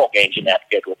football games in that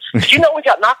schedule. Did you know we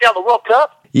got knocked out of the World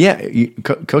Cup? Yeah,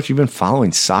 Coach, you've been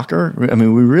following soccer? I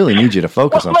mean, we really need you to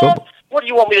focus on football. What do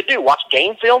you want me to do? Watch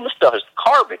game film? This stuff is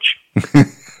garbage.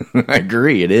 I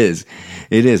agree, it is.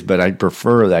 It is, but I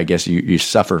prefer that, I guess, you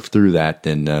suffer through that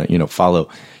than, follow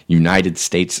United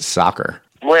States soccer.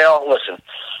 Well, listen,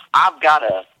 I've got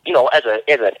as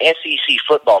an SEC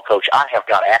football coach, I have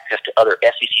got access to other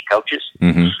SEC coaches.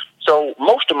 Mm-hmm. So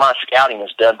most of my scouting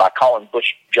is done by calling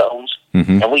Butch Jones,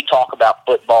 and we talk about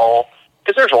football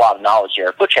because there's a lot of knowledge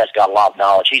there. Butch has got a lot of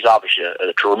knowledge. He's obviously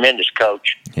a tremendous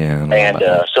coach. Yeah, and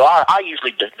so I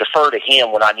usually defer to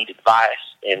him when I need advice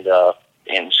and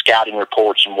scouting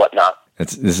reports and whatnot.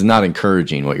 This is not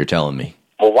encouraging what you're telling me.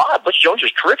 Well, why? Butch Jones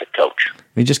is a terrific coach.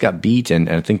 He just got beat, and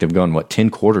I think they've gone, 10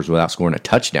 quarters without scoring a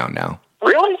touchdown now.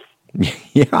 Really?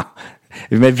 Yeah.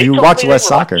 If you watch less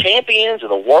soccer. Like champions of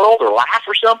the world or life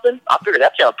or something, I figured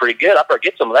that sounded pretty good. I better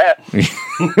get some of that.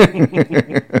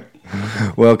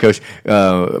 Well, Coach,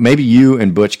 maybe you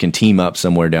and Butch can team up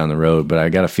somewhere down the road, but I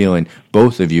got a feeling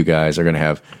both of you guys are going to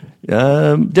have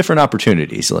different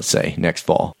opportunities, let's say, next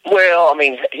fall. Well, I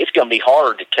mean, it's going to be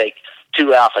hard to take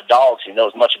two alpha dogs who know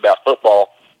as much about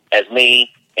football as me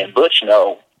and Butch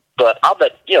know. But I'll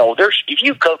bet, if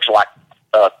you coach like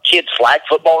kids flag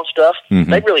football and stuff,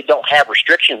 they really don't have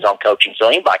restrictions on coaching, so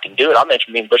anybody can do it. I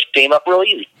mentioned me and Butch team up real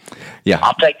easy. Yeah.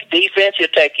 I'll take the defense, he'll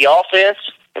take the offense,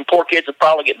 and poor kids will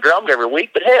probably get drummed every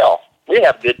week, but hell, we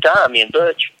have a good time, me and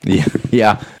Butch.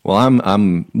 Yeah. Well,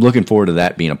 I'm looking forward to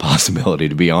that being a possibility,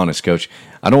 to be honest, Coach.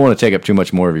 I don't want to take up too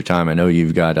much more of your time. I know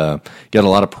you've got a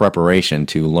lot of preparation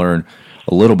to learn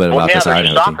a little bit about this Idaho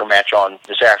team. There's a soccer match on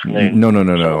this afternoon.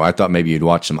 No. I thought maybe you'd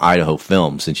watch some Idaho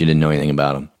films since you didn't know anything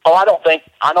about them. Oh, I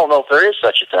don't know if there is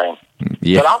such a thing.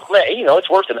 Yeah. But it's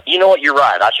worth it. You know what? You're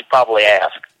right. I should probably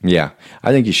ask. Yeah,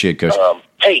 I think you should, Coach.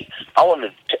 Hey, I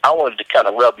wanted to kind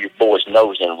of rub your boy's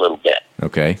nose in a little bit.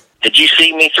 Okay. Did you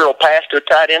see me throw a pass to a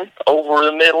tight end over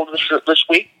the middle this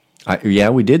week? Yeah,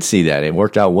 we did see that. It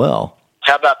worked out well.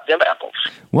 How about them apples?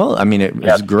 Well, I mean, it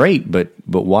was great, but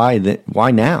why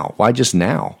now? Why just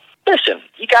now? Listen,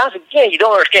 you guys, again, you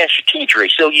don't understand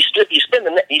strategy. So you spend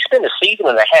a season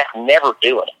and a half never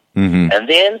doing it, and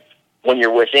then when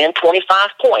you're within 25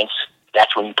 points,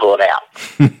 that's when you pull it out.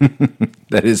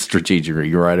 That is strategic.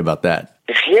 You're right about that.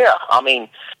 Yeah, I mean,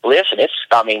 listen,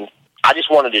 I just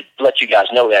wanted to let you guys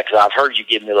know that because I've heard you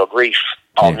give me a little grief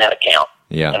on that account.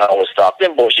 Yeah, and I always thought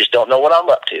them boys just don't know what I'm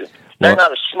up to. They're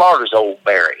not as smart as old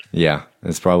Barry. Yeah,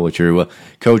 that's probably true. Well,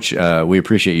 Coach, we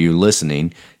appreciate you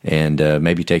listening and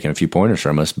maybe taking a few pointers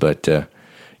from us. But,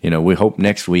 we hope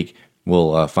next week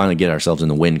we'll finally get ourselves in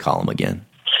the win column again.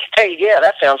 Hey, yeah,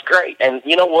 that sounds great. And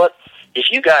you know what? If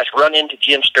you guys run into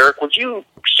Jim Sturck, would you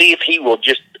see if he will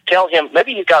just tell him,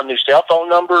 maybe he's got a new cell phone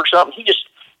number or something.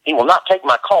 He will not take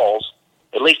my calls,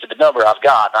 at least at the number I've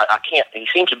got. I can't. He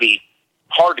seems to be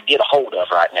hard to get a hold of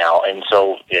right now, and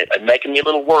so it's making me a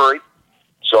little worried.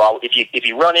 So if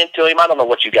you run into him, I don't know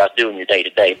what you guys do in your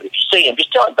day-to-day, but if you see him,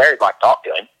 just tell him Barry'd like to talk to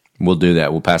him. We'll do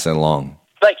that. We'll pass that along.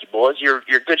 Thank you, boys. You're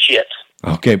good shit.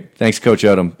 Okay. Thanks, Coach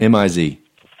Odom. M-I-Z.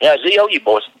 Yeah, Z-O-U,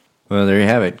 boys. Well, there you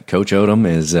have it. Coach Odom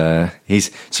is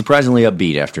he's surprisingly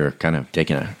upbeat after kind of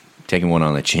taking one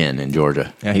on the chin in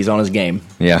Georgia. Yeah, he's on his game.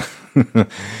 Yeah.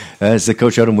 That's the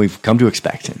Coach Odom we've come to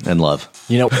expect and love.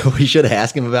 What we should have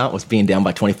asked him about was being down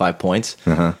by 25 points.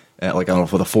 Like, I don't know,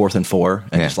 for the 4th and 4,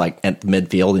 and just like at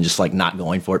midfield and just like not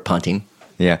going for it, punting.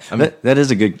 Yeah, that is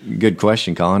a good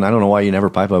question, Colin. I don't know why you never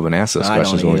pipe up and ask those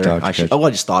questions when we talk. I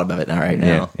just thought about it right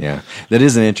now. Yeah. That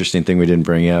is an interesting thing we didn't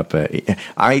bring up.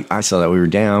 I saw that we were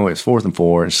down. It was 4th and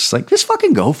 4. It's just like, just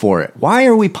fucking go for it. Why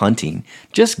are we punting?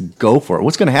 Just go for it.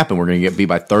 What's going to happen? We're going to get beat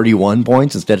by 31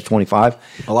 points instead of 25?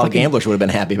 A lot of gamblers would have been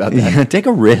happy about that. Yeah, take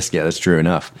a risk. Yeah, that's true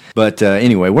enough. But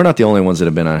anyway, we're not the only ones that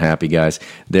have been unhappy, guys.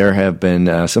 There have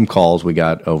been some calls we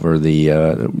got over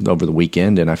the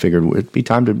weekend, and I figured it'd be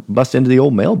time to bust into the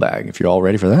old mailbag if you're all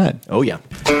ready for that. Oh, yeah.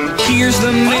 Here's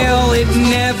the mail, it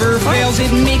never fails.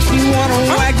 It makes me want to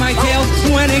wag my tail.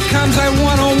 When it comes, I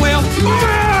want to wail.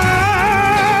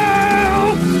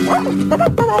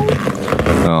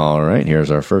 All right,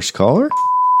 here's our first caller.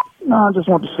 No, I just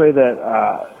want to say that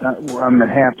I'm at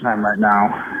halftime right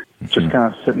now. Just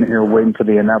kind of sitting here waiting for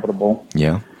the inevitable.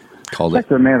 Yeah, called it. The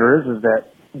fact of the matter is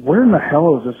that where in the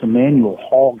hell has this Emmanuel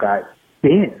Hall guy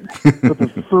been for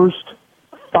the first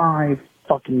 5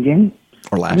 fucking games?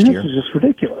 Or last year. This is just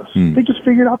ridiculous. They just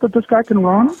figured out that this guy can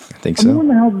run? I think so. When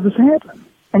the hell did this happen?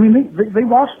 I mean, they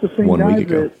watched the same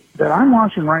guys that I'm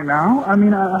watching right now. I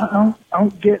mean, I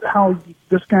don't get how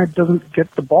this guy doesn't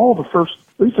get the ball at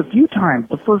least a few times,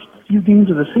 the first few games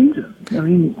of the season. I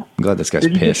mean, I'm glad this guy's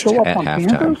did pissed show up at on halftime.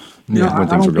 Campus? Yeah, when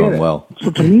things were going well. So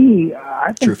to me,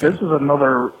 I think this is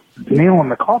another nail in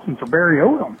the coffin for Barry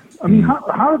Odom. I mean,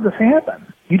 how did this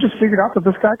happen? You just figured out that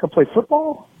this guy could play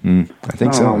football? I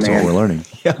think so. That's what we're learning.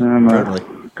 Yeah,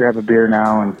 I'm grab a beer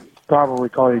now and probably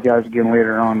call you guys again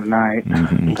later on tonight,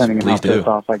 depending on how pissed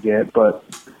off I get. But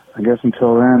I guess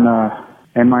until then,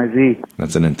 M-I-Z.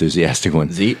 That's an enthusiastic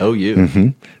one. Z-O-U. Mm-hmm.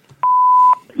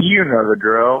 You know the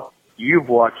drill. you've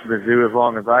watched Mizzou as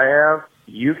long as I have,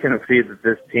 you can see that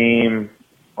this team,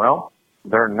 well,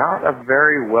 they're not a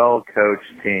very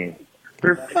well-coached team.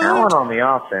 There's talent on the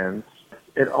offense.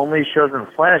 It only shows in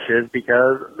flashes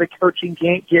because the coaching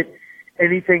can't get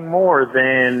anything more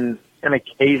than an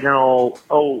occasional,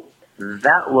 oh,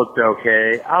 that looked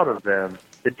okay, out of them.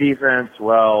 The defense,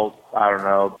 well, I don't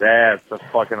know. That's a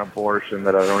fucking abortion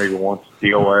that I don't even want to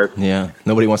deal with. Yeah,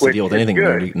 nobody wants to deal with anything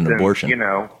good, an abortion. You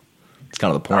know, it's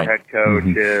kind of the point. Our head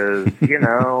coach is, you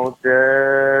know,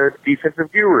 the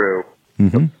defensive guru.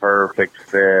 The perfect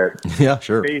fit. Yeah,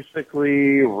 sure.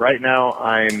 Basically, right now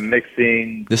I'm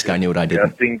mixing. This guy knew what I did.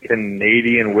 Disgusting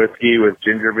Canadian whiskey with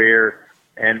ginger beer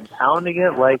and pounding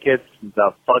it like it's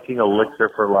the fucking elixir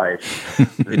for life.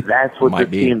 That's what this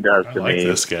team does to me.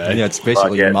 This guy. Yeah, it's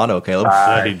basically your motto, Caleb.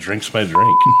 Yeah, he drinks my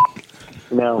drink.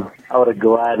 No, I would have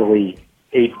gladly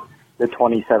ate the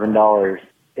 $27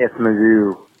 if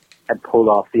Mizzou had pulled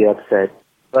off the upset.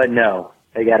 But no,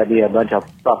 they got to be a bunch of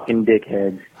fucking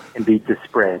dickheads and beat the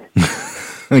spread.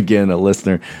 Again, a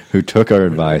listener who took our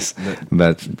advice.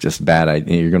 That's just bad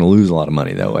idea. You're going to lose a lot of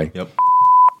money that way. Yep.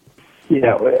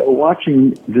 Yeah,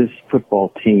 watching this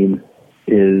football team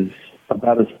is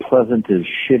about as pleasant as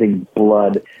shitting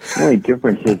blood. The only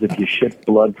difference is if you shit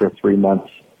blood for 3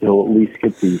 months, you'll at least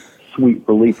get the sweet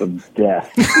relief of death.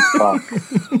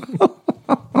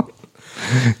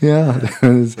 Yeah,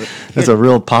 that's a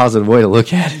real positive way to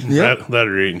look at it. That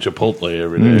or eating Chipotle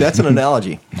every day. That's an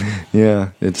analogy.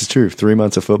 Yeah, it's true. 3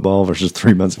 months of football versus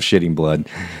 3 months of shitting blood.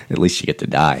 At least you get to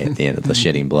die at the end of the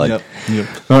shitting blood. Yep.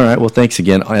 All right. Well, thanks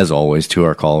again, as always, to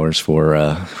our callers for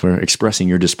expressing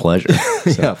your displeasure.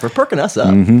 Yeah, for perking us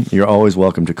up. You're always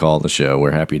welcome to call the show.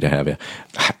 We're happy to have you.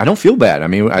 I don't feel bad. I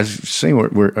mean, I was saying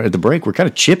we're at the break. We're kind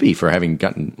of chippy for having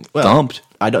gotten thumped.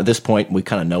 At this point, we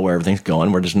kind of know where everything's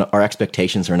going. We're just our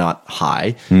expectations are not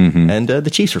high, and the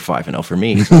Chiefs are 5-0 for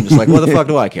me. So I'm just like, what the fuck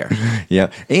do I care?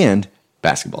 Yeah, and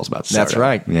basketball's about to start. That's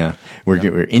right. Yeah,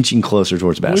 we're inching closer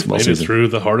towards basketball We've made season. it through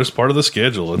the hardest part of the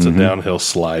schedule. It's a downhill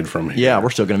slide from here. Yeah,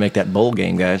 we're still going to make that bowl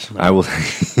game, guys. I will.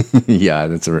 Yeah,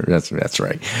 that's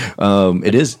right.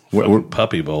 It is. We're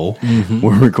Puppy Bowl.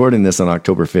 We're recording this on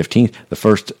October 15th. The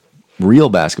first real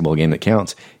basketball game that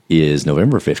counts is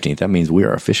November 15th. That means we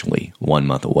are officially 1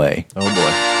 month away. Oh,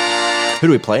 boy. Who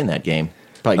do we play in that game?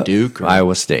 Probably Duke? Or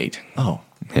Iowa State. Oh.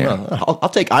 Yeah. Well, I'll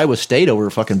take Iowa State over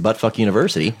fucking buttfuck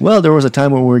University. Well, there was a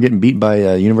time when we were getting beat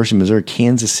by University of Missouri,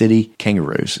 Kansas City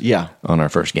Kangaroos. Yeah. On our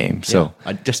first game. So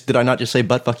did I not just say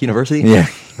buttfuck University? Yeah,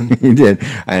 you did.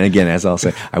 And again, as I'll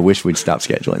say, I wish we'd stop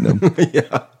scheduling them.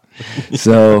 Yeah.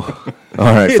 So, all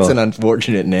right. It's an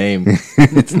unfortunate name.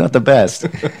 It's not the best.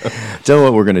 Tell you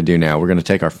what we're going to do now. We're going to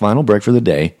take our final break for the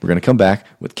day. We're going to come back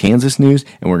with Kansas news,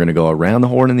 and we're going to go around the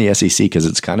horn in the SEC because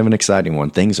it's kind of an exciting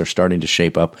one. Things are starting to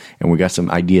shape up, and we got some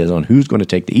ideas on who's going to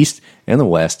take the East and the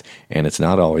West, and it's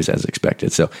not always as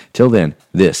expected. So, till then,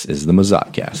 this is the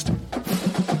Mazatcast.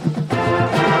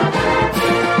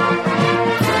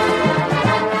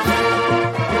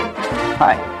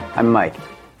 Hi, I'm Mike,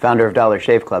 founder of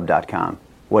DollarShaveClub.com.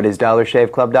 What is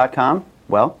DollarShaveClub.com?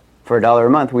 Well, for $1 a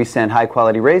month, we send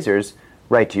high-quality razors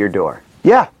right to your door.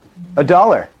 Yeah,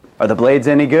 $1. Are the blades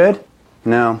any good?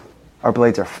 No, our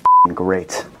blades are f***ing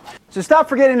great. So stop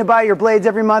forgetting to buy your blades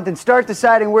every month and start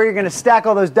deciding where you're going to stack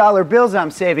all those dollar bills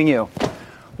I'm saving you.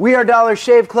 We are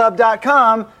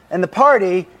DollarShaveClub.com, and the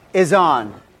party is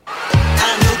on.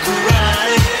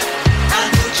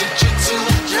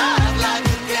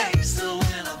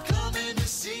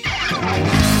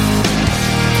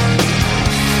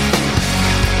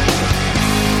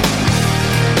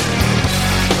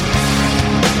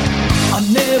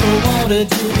 To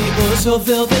be so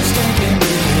filthy, stinking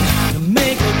rich, to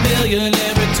make $1 million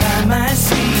every time I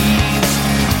sneeze.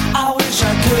 I wish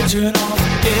I could turn off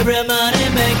every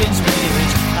money-making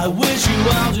speech. I wish you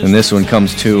all just. And this one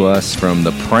comes to us from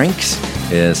The Pranks.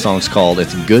 The song's called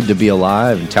 "It's Good to Be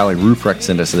Alive," and Tally Ruprecht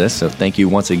sent us this. So thank you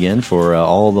once again for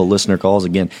all the listener calls.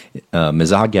 Again,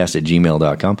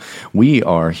 Mazodcast@gmail.com. We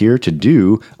are here to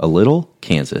do a little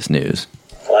Kansas news.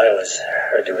 Well, I always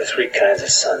heard there were 3 kinds of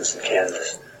suns in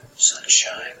Kansas.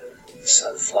 Sunshine,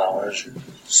 sunflowers,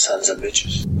 sons of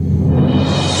bitches.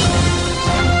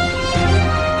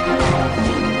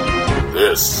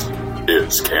 This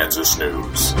is Kansas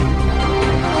News.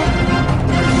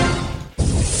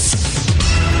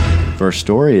 First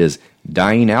story is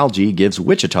dying algae gives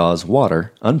Wichita's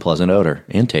water unpleasant odor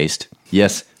and taste.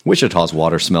 Yes, Wichita's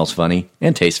water smells funny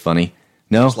and tastes funny.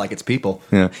 No. Just like its people.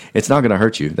 Yeah, it's not going to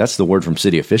hurt you. That's the word from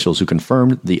city officials who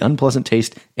confirmed the unpleasant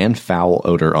taste and foul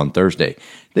odor on Thursday.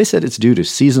 They said it's due to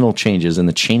seasonal changes in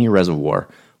the Cheney Reservoir,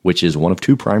 which is one of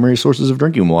 2 primary sources of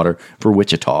drinking water for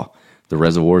Wichita. The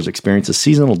reservoirs experience a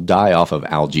seasonal die-off of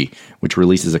algae, which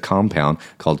releases a compound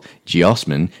called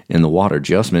geosmin in the water.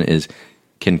 Geosmin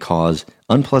can cause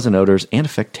unpleasant odors and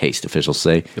affect taste, officials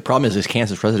say. The problem is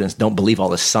Kansas residents don't believe all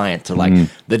this science. They're like,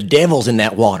 the devil's in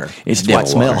that water. It's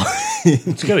That's why it devil smell.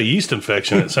 It's got a yeast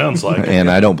infection, it sounds like.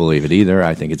 And I don't believe it either.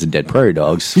 I think it's dead prairie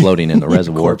dogs floating in the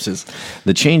reservoir. Corpses.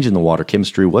 The change in the water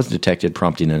chemistry was detected,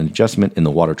 prompting an adjustment in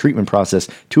the water treatment process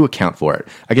to account for it.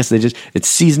 I guess it's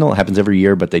seasonal. It happens every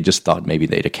year, but they just thought maybe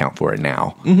they'd account for it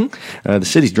now. The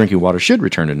city's drinking water should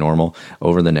return to normal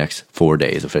over the next 4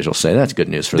 days, officials say. That's good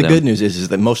news for them. The good news is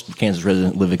that most Kansas residents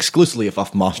live exclusively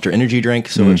off Monster Energy drink,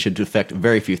 so it should affect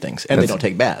very few things. And they don't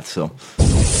take baths, so...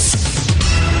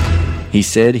 He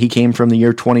said he came from the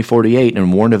year 2048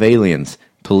 and warned of aliens.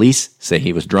 Police say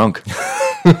he was drunk.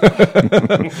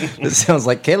 This sounds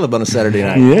like Caleb on a Saturday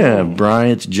night. Yeah,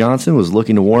 Bryant Johnson was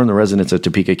looking to warn the residents of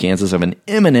Topeka, Kansas of an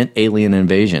imminent alien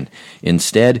invasion.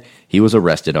 Instead, he was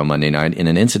arrested on Monday night in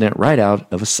an incident right out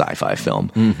of a sci-fi film.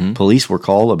 Police were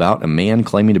called about a man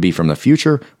claiming to be from the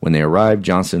future. When they arrived,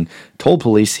 Johnson told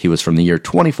police he was from the year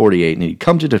 2048 and he'd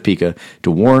come to Topeka to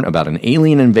warn about an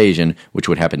alien invasion, which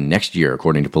would happen next year,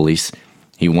 according to police.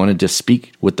 He wanted to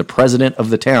speak with the president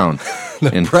of the town.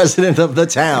 President of the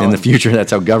town. In the future, that's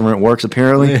how government works,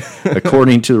 apparently.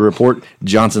 According to the report,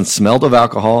 Johnson smelled of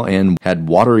alcohol and had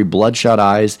watery, bloodshot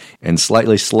eyes and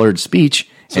slightly slurred speech.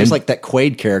 So it's like that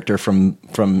Quaid character from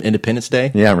Independence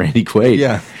Day? Yeah, Randy Quaid.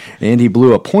 Yeah. And he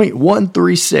blew a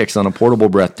 .136 on a portable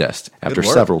breath test after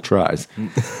several tries.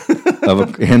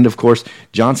 And, of course,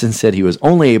 Johnson said he was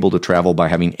only able to travel by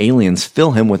having aliens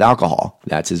fill him with alcohol.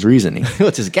 That's his reasoning.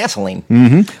 It's his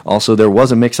gasoline. Also, there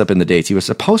was a mix-up in the dates. He was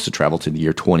supposed to travel to the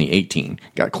year 2018.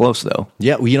 Got close, though.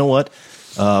 Yeah, well, you know what?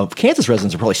 Kansas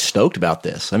residents are probably stoked about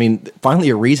this. I mean, finally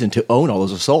a reason to own all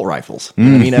those assault rifles. I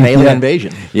mean, an alien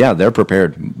invasion. Yeah, they're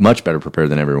prepared, much better prepared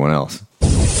than everyone else.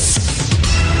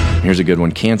 Here's a good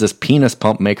one. Kansas penis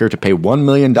pump maker to pay $1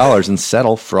 million and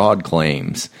settle fraud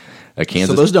claims.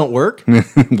 So those don't work?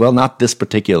 Well, not this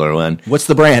particular one. What's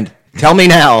the brand? Tell me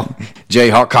now.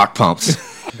 Jayhawk Cock Pumps.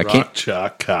 Rock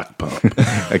Chalk Cock Pump.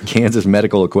 A Kansas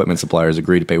medical equipment supplier has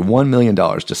agreed to pay $1 million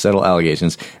to settle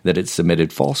allegations that it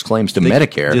submitted false claims to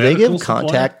Medicare. Do they give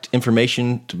contact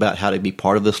information about how to be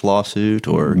part of this lawsuit?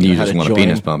 Or you how just to want join? a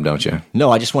penis pump, don't you?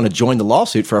 No, I just want to join the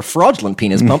lawsuit for a fraudulent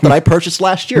penis pump that I purchased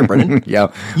last year, Brendan.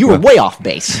 Yeah. You were way off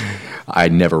base. I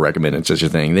never recommended such a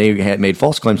thing. They had made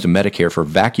false claims to Medicare for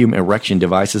vacuum erection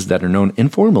devices that are known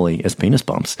informally as penis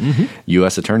pumps.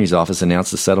 U.S. Attorney's Office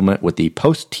announced a settlement with the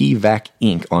Post-TVAC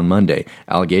Inc. on Monday.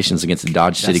 Allegations against the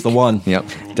Dodge City. That's the one. Yep.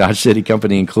 Dodge City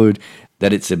Company include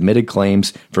that it submitted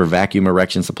claims for vacuum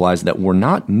erection supplies that were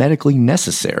not medically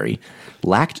necessary,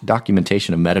 lacked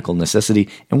documentation of medical necessity,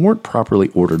 and weren't properly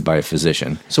ordered by a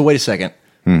physician. So wait a second.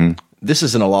 This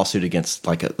isn't a lawsuit against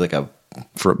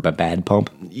for a bad pump?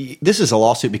 This is a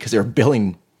lawsuit because they're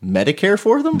billing Medicare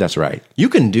for them? That's right. You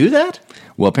can do that?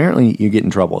 Well, apparently you get in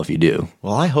trouble if you do.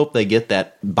 Well, I hope they get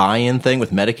that buy-in thing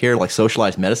with Medicare, like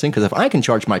socialized medicine, because if I can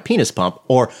charge my penis pump,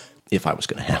 or if I was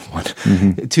going to have one,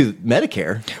 to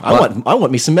Medicare, I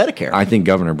want me some Medicare. I think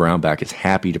Governor Brownback is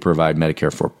happy to provide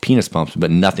Medicare for penis pumps,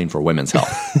 but nothing for women's health.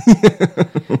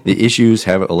 The issues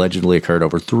have allegedly occurred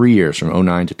over 3 years, from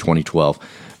 2009 to 2012.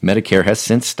 Medicare has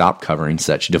since stopped covering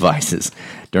such devices.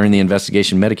 During the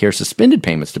investigation, Medicare suspended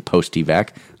payments to Post-TVAC.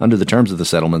 Under the terms of the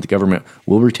settlement, the government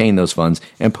will retain those funds,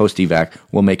 and Post-TVAC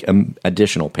will make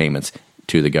additional payments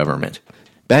to the government.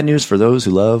 Bad news for those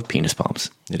who love penis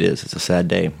pumps. It is. It's a sad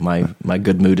day. My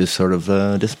good mood is sort of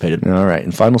dissipated. All right,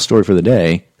 and final story for the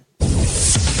day.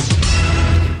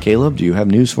 Caleb, do you have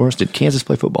news for us? Did Kansas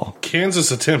play football?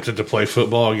 Kansas attempted to play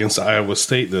football against Iowa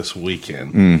State this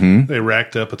weekend. They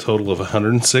racked up a total of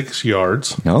 106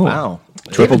 yards. Oh, wow.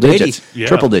 Triple digits. Yeah.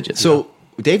 Triple digits. So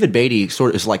David Beatty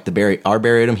sort of is like our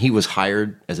Barry Odom. He was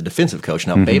hired as a defensive coach.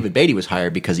 Now, David Beatty was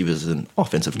hired because he was an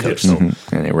offensive coach. Yes.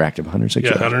 So. And they racked up 106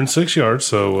 yards. 106 yards.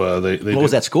 So what was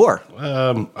that score?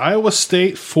 Iowa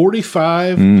State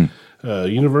 45,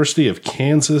 University of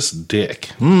Kansas Dick.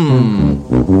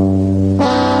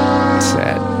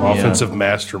 Sad. Offensive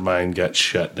mastermind got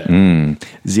shut down.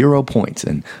 0 points.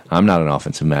 And I'm not an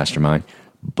offensive mastermind,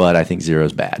 but I think 0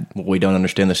 is bad. Well, we don't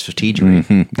understand the strategy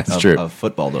That's true. of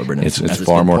football, though, Brendan. It's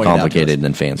far more complicated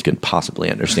than fans can possibly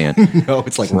understand. No,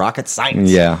 it's like rocket science.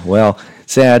 Yeah, well,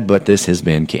 sad, but this has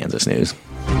been Kansas News.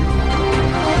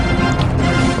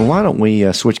 Well, why don't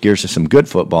we switch gears to some good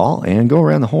football and go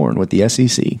around the horn with the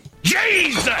SEC?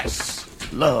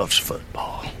 Jesus loves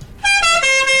football.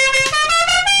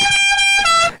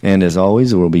 And as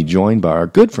always, we'll be joined by our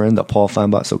good friend, the Paul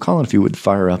Feinbot. So, Colin, if you would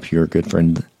fire up your good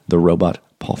friend, the robot,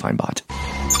 Paul Feinbot.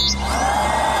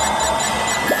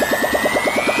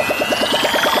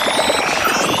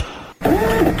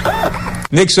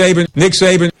 Nick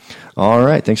Saban. All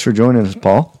right. Thanks for joining us,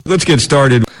 Paul. Let's get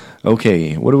started.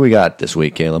 Okay. What do we got this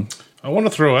week, Caleb? I want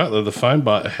to throw out that the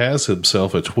FineBot has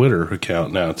himself a Twitter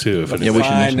account now, too. We should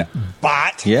mention.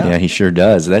 Bot. Yeah, he sure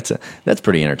does. That's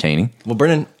pretty entertaining. Well,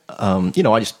 Brennan,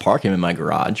 I just park him in my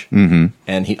garage, Mm-hmm.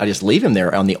 and I just leave him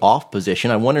there on the off position.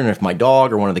 I'm wondering if my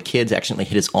dog or one of the kids accidentally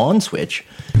hit his on switch,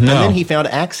 and then he found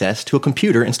access to a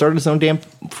computer and started his own damn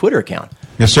Twitter account.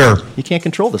 Yes, sir. You can't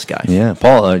control this guy. Yeah.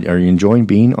 Paul, are you enjoying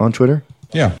being on Twitter?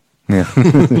 Yeah. Yeah.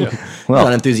 Well,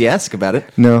 not enthusiastic about it.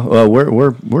 No,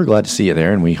 we're glad to see you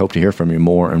there, and we hope to hear from you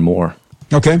more and more.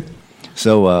 Okay.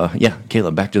 So,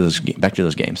 Caleb, back to those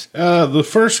games. The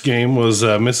first game was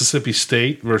Mississippi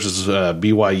State versus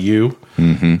BYU.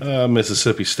 Mm-hmm.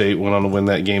 Mississippi State went on to win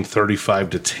that game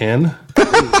 35-10.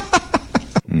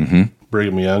 Mm-hmm.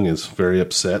 Brigham Young is very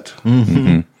upset.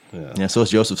 Mm-hmm. Yeah, so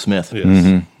is Joseph Smith. Yes.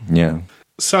 Mm-hmm. Yeah.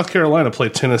 South Carolina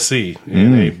played Tennessee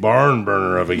in a barn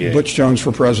burner of a game. Butch Jones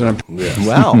for president. Yes.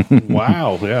 Wow.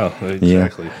 Wow. Yeah,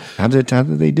 exactly. Yeah. How did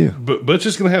they do? But Butch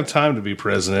is going to have time to be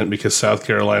president because South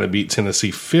Carolina beat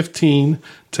Tennessee 15-9.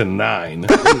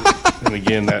 And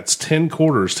again, that's 10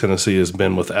 quarters Tennessee has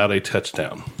been without a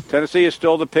touchdown. Tennessee is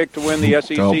still the pick to win the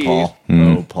SEC. Oh, Paul.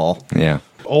 Mm. Oh, Paul. Yeah.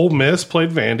 Ole Miss played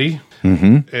Vandy.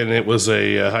 Mm-hmm. And it was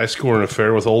a high-scoring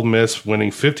affair with Ole Miss winning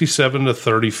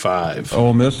 57-35.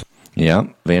 Ole Miss. Yeah.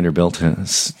 Vanderbilt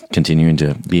is continuing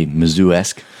to be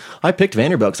Mizzou-esque. I picked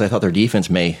Vanderbilt because I thought their defense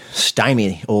may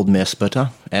stymie Ole Miss, but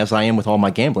as I am with all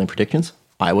my gambling predictions,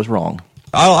 I was wrong.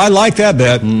 I like that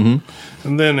bet. Mm-hmm.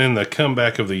 And then in the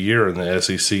comeback of the year in the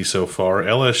SEC so far,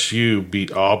 LSU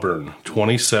beat Auburn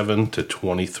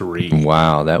 27-23.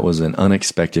 Wow, that was an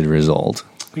unexpected result.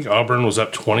 I think Auburn was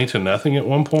up 20-0 at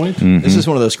one point. Mm-hmm. This is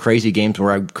one of those crazy games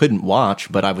where I couldn't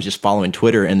watch, but I was just following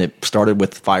Twitter, and it started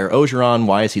with Fire Ogeron.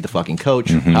 Why is he the fucking coach?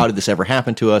 Mm-hmm. How did this ever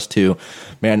happen to us? To,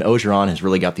 man, Ogeron has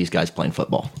really got these guys playing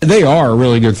football. They are a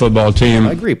really good football team.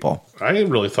 I agree, Paul. I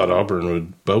really thought Auburn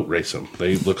would boat race them.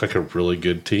 They look like a really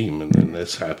good team, and then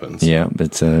this happens. Yeah,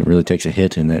 it really takes a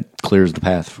hit, and that clears the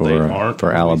path for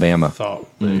Alabama.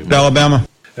 Alabama.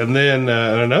 And then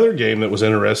another game that was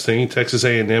interesting, Texas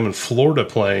A&M and Florida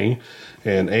playing,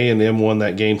 and A&M won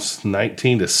that game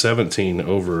 19-17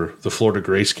 over the Florida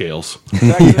Grayscales.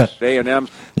 Texas, A&M.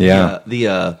 Yeah.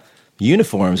 The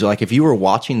uniforms, like if you were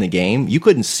watching the game, you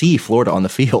couldn't see Florida on the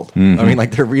field. Mm-hmm. I mean,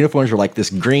 like their uniforms were like this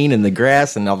green in the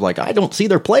grass, and I was like, I don't see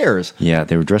their players. Yeah,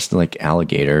 they were dressed like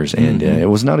alligators, and it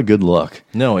was not a good look.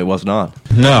 No, it was not.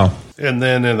 No. And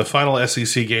then in the final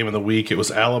SEC game of the week, it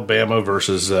was Alabama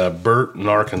versus Burt and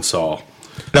Arkansas.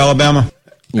 Alabama.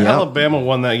 Yeah. Alabama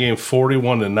won that game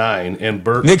 41-9, and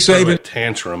Burt Nick threw Saban. a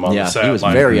tantrum on the Yeah, sideline. he was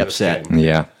very upset. Game.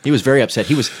 Yeah. He was very upset.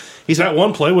 He's that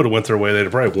one play would have went their way, they'd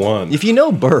have probably won. If you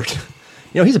know Burt,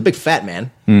 he's a big fat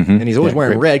man, and he's always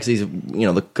wearing red because he's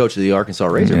the coach of the Arkansas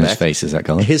Razorbacks. And his face is that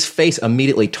color. His face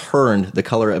immediately turned the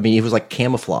color. I mean, it was like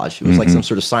camouflage. It was like some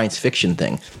sort of science fiction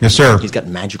thing. Yes, sir. He's got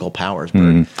magical powers,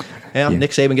 Burt. Yeah,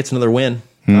 Nick Saban gets another win.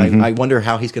 I wonder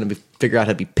how he's going to figure out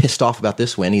how to be pissed off about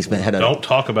this win. Don't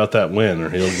talk about that win, or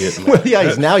he'll get mad. Well,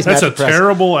 yeah, now he's That's mad a at the press.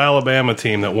 terrible Alabama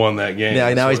team that won that game.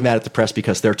 Yeah, now he's mad at the press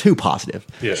because they're too positive.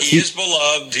 Yes. He is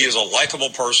beloved. He is a likable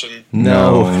person.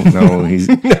 No, he's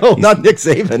no, not Nick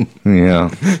Saban. Yeah.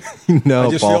 No,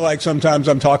 I just Paul. feel like sometimes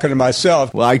I'm talking to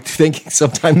myself. Well, I think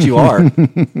sometimes you are.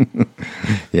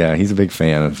 Yeah, he's a big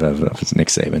fan of Nick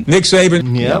Saban. Nick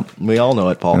Saban. Yep, we all know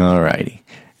it, Paul. All righty.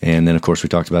 And then, of course, we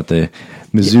talked about the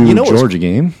Mizzou-Georgia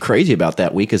game. Crazy about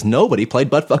that week is nobody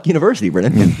played Buttfuck University,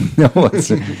 Brennan. No,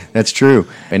 that's true.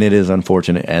 And it is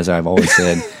unfortunate, as I've always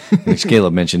said. Which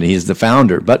Caleb mentioned, he's the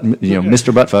founder. But,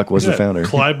 Mr. Buttfuck was the founder.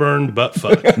 Clyburn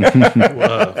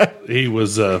Buttfuck. He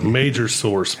was a major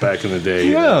source back in the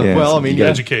day. Yeah, well, I mean,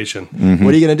 education. Mm-hmm.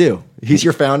 What are you going to do? He's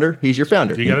your founder. He's your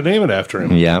founder. You got to name it after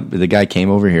him. Yeah, the guy came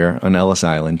over here on Ellis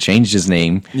Island, changed his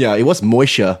name. Yeah, it was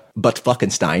Moishe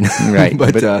Buttfuckenstein. Right,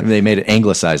 but they made it,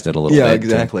 anglicized it a little bit. Yeah,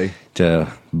 exactly.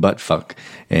 To Buttfuck.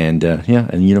 And, and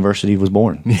the university was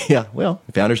born. Yeah, well,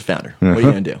 the founder's a founder. What are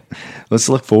you going to do? Let's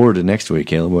look forward to next week,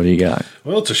 Caleb. What do you got?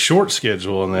 Well, it's a short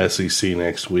schedule in the SEC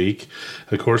next week.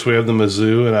 Of course, we have the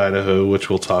Mizzou and Idaho, which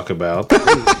we'll talk about.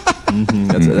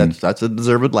 That's a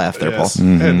deserved laugh there, Yes. Paul.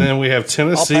 And then we have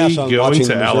Tennessee going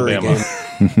to Alabama.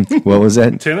 What was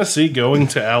that? Tennessee going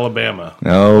to Alabama.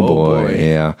 Oh boy,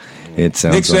 yeah. It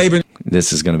sounds Nick Saban. like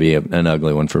this is going to be an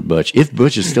ugly one for Butch. If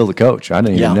Butch is still the coach, I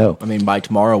don't even know. I mean, by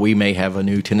tomorrow we may have a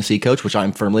new Tennessee coach, which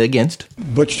I'm firmly against.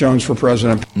 Butch Jones for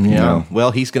president. Yeah. No.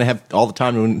 Well, he's going to have all the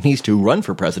time when he needs to run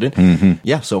for president.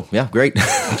 Yeah. So great.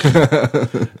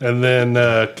 And then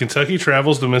Kentucky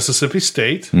travels to Mississippi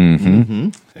State. Mm-hmm.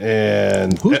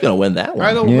 And who's going to win that one?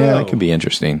 I don't Yeah, know. it could be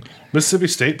interesting. Mississippi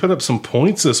State put up some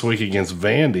points this week against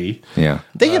Vandy. Yeah.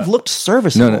 They have looked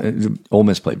serviceable. No, Ole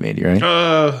Miss played Vandy,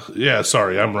 right? Yeah,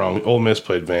 sorry, I'm wrong. Ole Miss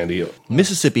played Vandy.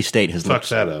 Mississippi State has Fuck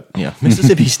that up. Yeah,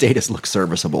 Mississippi State has looked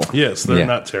serviceable. Yes, they're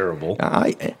not terrible.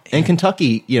 And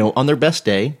Kentucky, on their best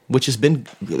day, which has been,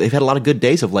 they've had a lot of good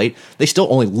days of late, they still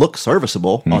only look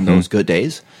serviceable on those good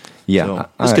days. Yeah, so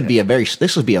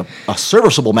this would be a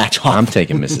serviceable match. I'm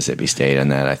taking Mississippi State on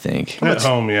that. I think at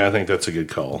home. Yeah, I think that's a good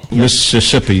call.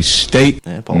 Mississippi State.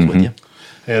 Yeah, Paul's with you.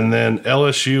 And then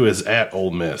LSU is at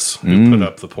Ole Miss, who put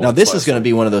up the points. Now, this is going to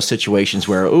be one of those situations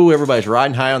where, everybody's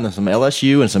riding high on some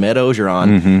LSU and some Ed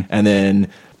Ogeron, and then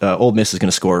Ole Miss is going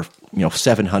to score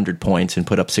 700 points and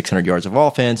put up 600 yards of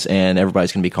offense, and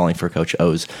everybody's going to be calling for Coach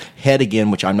O's head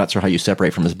again, which I'm not sure how you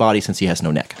separate from his body since he has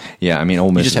no neck. Yeah, I mean,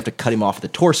 Ole Miss. You just have to cut him off at the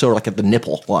torso or like at the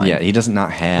nipple line. Yeah, he does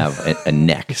not have a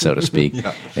neck, so to speak.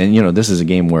 Yeah. And, this is a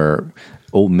game where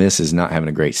Ole Miss is not having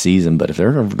a great season, but if they're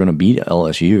ever going to beat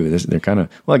LSU, they're kind of,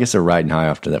 I guess they're riding high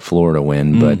after that Florida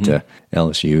win, but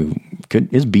LSU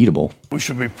is beatable. We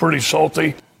should be pretty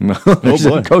salty. There's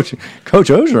Coach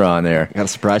Ogeron there. I got a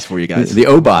surprise for you guys. The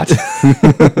O-Bot.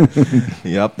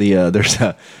 Yep.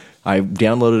 I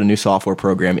downloaded a new software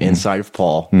program inside of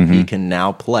Paul. He can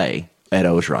now play Ed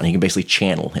Ogeron. He can basically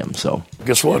channel him. So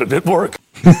guess what? It did work.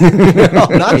 Oh,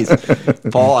 nice.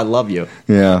 Paul, I love you.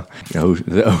 Yeah. The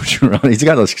Ogeron. He's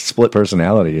got a split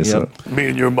personality. Yep. So. Me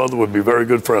and your mother would be very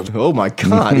good friends. Oh, my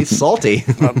God. He's salty.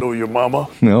 I know your mama.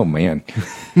 Oh, man.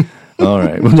 All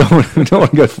right. We don't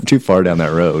want to go too far down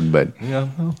that road, but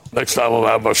next time I'll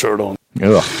have my shirt on.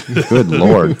 Ugh, good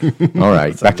Lord. All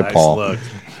right. Back to Paul. Look.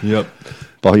 Yep.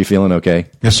 Paul, you feeling okay?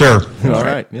 Yes, sir. All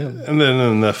right. Yeah. And then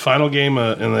in the final game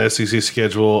in the SEC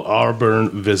schedule,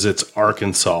 Auburn visits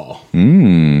Arkansas.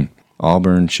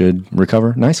 Auburn should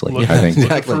recover nicely, I think.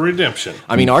 Exactly. For redemption.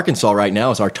 I mean, Arkansas right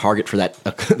now is our target for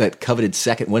that coveted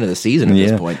second win of the season at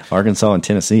this point. Arkansas and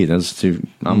Tennessee, those two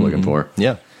I'm looking for.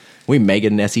 Yeah. We may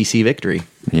get an SEC victory.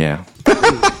 Yeah.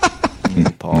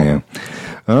 Paul. Yeah.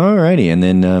 All righty, and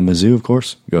then Mizzou, of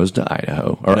course, goes to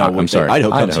Idaho. Or I'm sorry,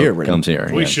 Idaho comes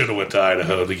here. We should have went to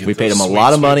Idaho to get. We paid them a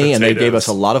lot of money, and they gave us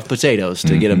a lot of potatoes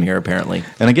to get them here. Apparently,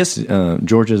 and I guess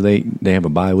Georgia they have a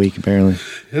bye week. Apparently,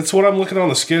 that's what I'm looking on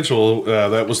the schedule.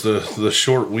 That was the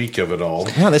short week of it all.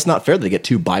 Yeah, that's not fair that they get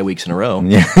 2 bye weeks in a row.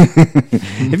 Yeah.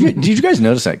 Did you guys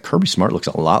notice that Kirby Smart looks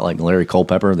a lot like Larry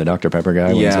Culpepper, the Dr. Pepper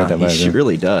guy? Yeah, he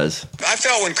really does. I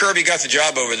felt when Kirby got the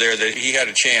job over there that he had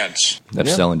a chance.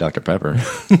 That's selling Dr. Pepper.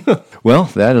 Well,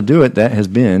 that'll do it. That has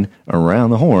been Around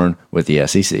the Horn with the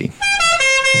SEC.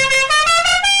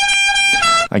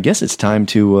 I guess it's time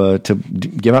to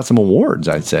give out some awards,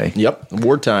 I'd say. Yep,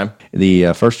 award time.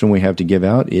 The first one we have to give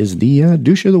out is the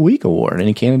Douche of the Week award.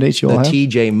 Any candidates you'll have? The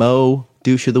TJ Moe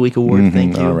Douche of the Week award.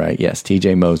 Thank you. All right, yes,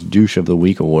 TJ Moe's Douche of the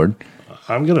Week award.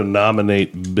 I'm going to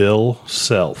nominate Bill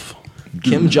Self.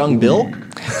 Kim Jong Bill?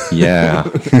 Yeah.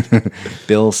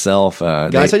 Bill Self.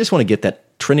 Guys, I just want to get that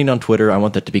trending on Twitter. I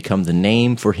want that to become the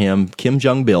name for him. Kim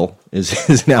Jong Bill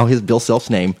is now his Bill Self's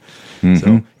name.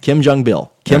 So Kim Jong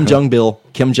Bill. Kim Jong Bill.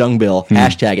 Kim Jong Bill.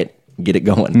 Hashtag it. Get it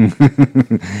going.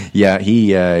 Yeah,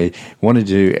 he wanted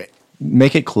to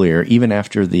make it clear, even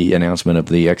after the announcement of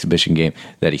the exhibition game,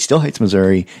 that he still hates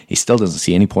Missouri. He still doesn't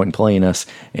see any point in playing us,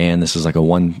 and this is like a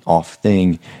one-off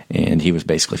thing, and he was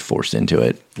basically forced into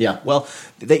it. Yeah, well,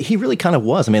 he really kind of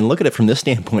was. I mean, look at it from this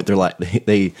standpoint. They're like,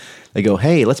 they go,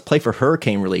 hey, let's play for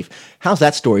hurricane relief. How's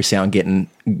that story sound getting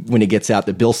when it gets out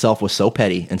that Bill Self was so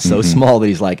petty and so small that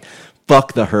he's like,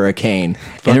 fuck the hurricane,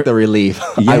 fuck the relief.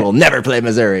 Yeah. I will never play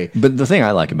Missouri. But the thing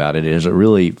I like about it is it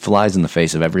really flies in the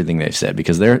face of everything they've said,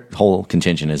 because their whole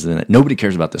contention is that nobody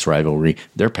cares about this rivalry.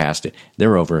 They're past it.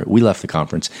 They're over it. We left the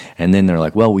conference. And then they're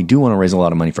like, well, we do want to raise a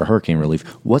lot of money for hurricane relief.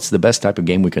 What's the best type of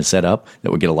game we can set up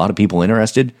that would get a lot of people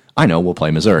interested? I know, we'll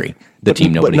play Missouri. The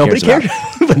team nobody cares about.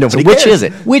 But nobody cares.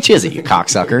 cares. Which is it, you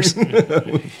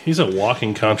cocksuckers? He's a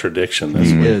walking contradiction.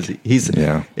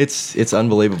 It's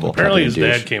unbelievable. Apparently his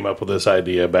dad came up with this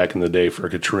idea back in the day for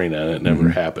Katrina, and it never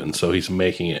happened. So he's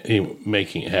making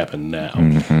it happen now.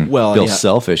 Well, Bill's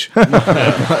selfish.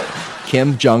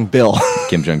 Kim Jong Bill.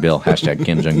 Kim Jong Bill. Hashtag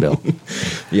Kim Jong Bill.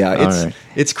 Yeah,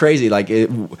 it's crazy. Like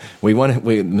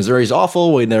Missouri's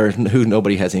awful.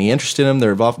 Nobody has any interest in them.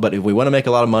 They're involved, but if we want to make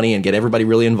a lot of money and get everybody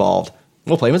really involved,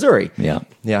 we'll play Missouri. Yeah.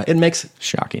 It makes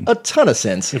shocking a ton of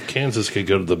sense. If Kansas could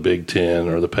go to the Big Ten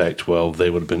or the Pac-12, they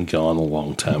would have been gone a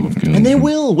long time ago. And they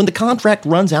will. When the contract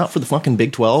runs out for the fucking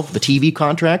Big 12, the TV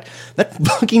contract, that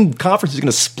fucking conference is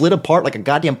going to split apart like a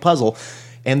goddamn puzzle.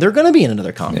 And they're going to be in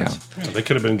another conference. Yeah, they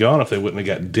could have been gone if they wouldn't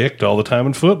have got dicked all the time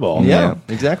in football. Yeah,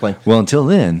 exactly. Well, until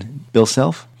then, Bill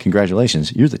Self,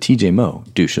 congratulations. You're the TJ Moe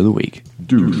Douche of the Week.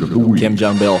 Douche of the Week. Kim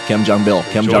Jong-Bill, Kim Jong-Bill,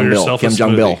 Kim Jong-Bill, Kim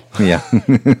Jong-Bill. Yeah.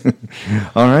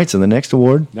 All right, so the next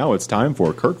award. Now it's time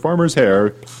for Kirk Farmer's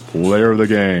Hair Player of the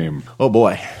Game. Oh,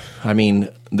 boy. I mean,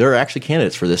 there are actually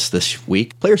candidates for this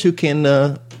week. Players who can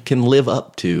live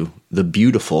up to the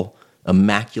beautiful,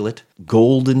 immaculate,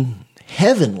 golden,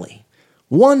 heavenly,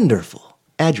 wonderful,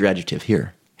 add your adjective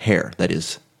here, hair, that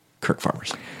is Kirk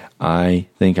Farmer's. I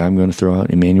think I'm going to throw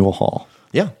out Emmanuel Hall.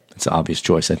 Yeah. It's an obvious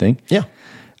choice, I think. Yeah.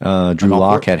 Drew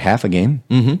Lock had half a game.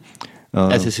 Mm-hmm.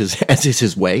 As is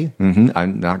his way. Mm-hmm.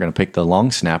 I'm not going to pick the long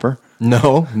snapper.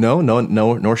 No,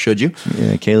 nor should you.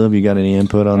 Yeah, Caleb, you got any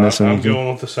input on this one? I'm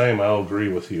going with the same. I'll agree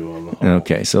with you on the whole.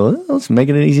 Okay, so let's make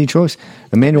it an easy choice.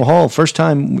 Emmanuel Hall, first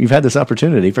time we've had this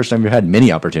opportunity, first time you've had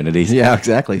many opportunities. Yeah,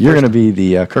 exactly. You're going to be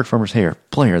the Kirk Farmer's Hair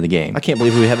Player of the Game. I can't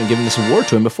believe we haven't given this award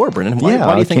to him before, Brennan.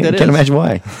 Why do you think that is? I can't imagine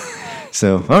why.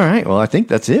 So, all right. Well, I think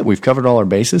that's it. We've covered all our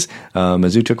bases.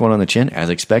 Mizzou took one on the chin, as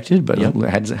expected, but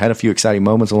had a few exciting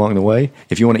moments along the way.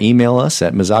 If you want to email us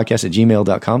at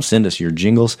mazodcast@gmail.com, send us your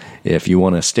jingles. If you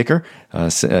want a sticker,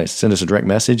 send us a direct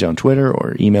message on Twitter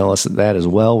or email us that as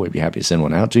well. We'd be happy to send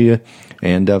one out to you.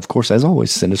 And, of course, as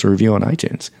always, send us a review on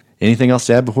iTunes. Anything else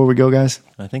to add before we go, guys?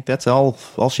 I think that's all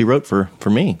she wrote for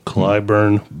me.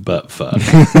 Clyburn Buttfuck.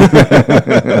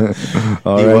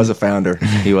 He was a founder.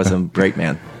 He was a great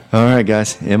man. All right,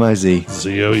 guys. M-I-Z.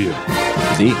 Z-O-U.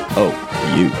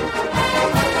 Z-O-U.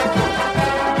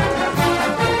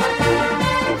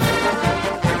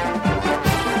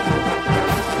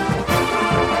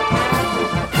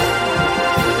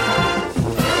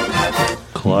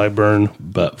 Clyburn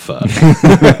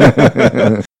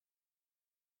Buttfuck.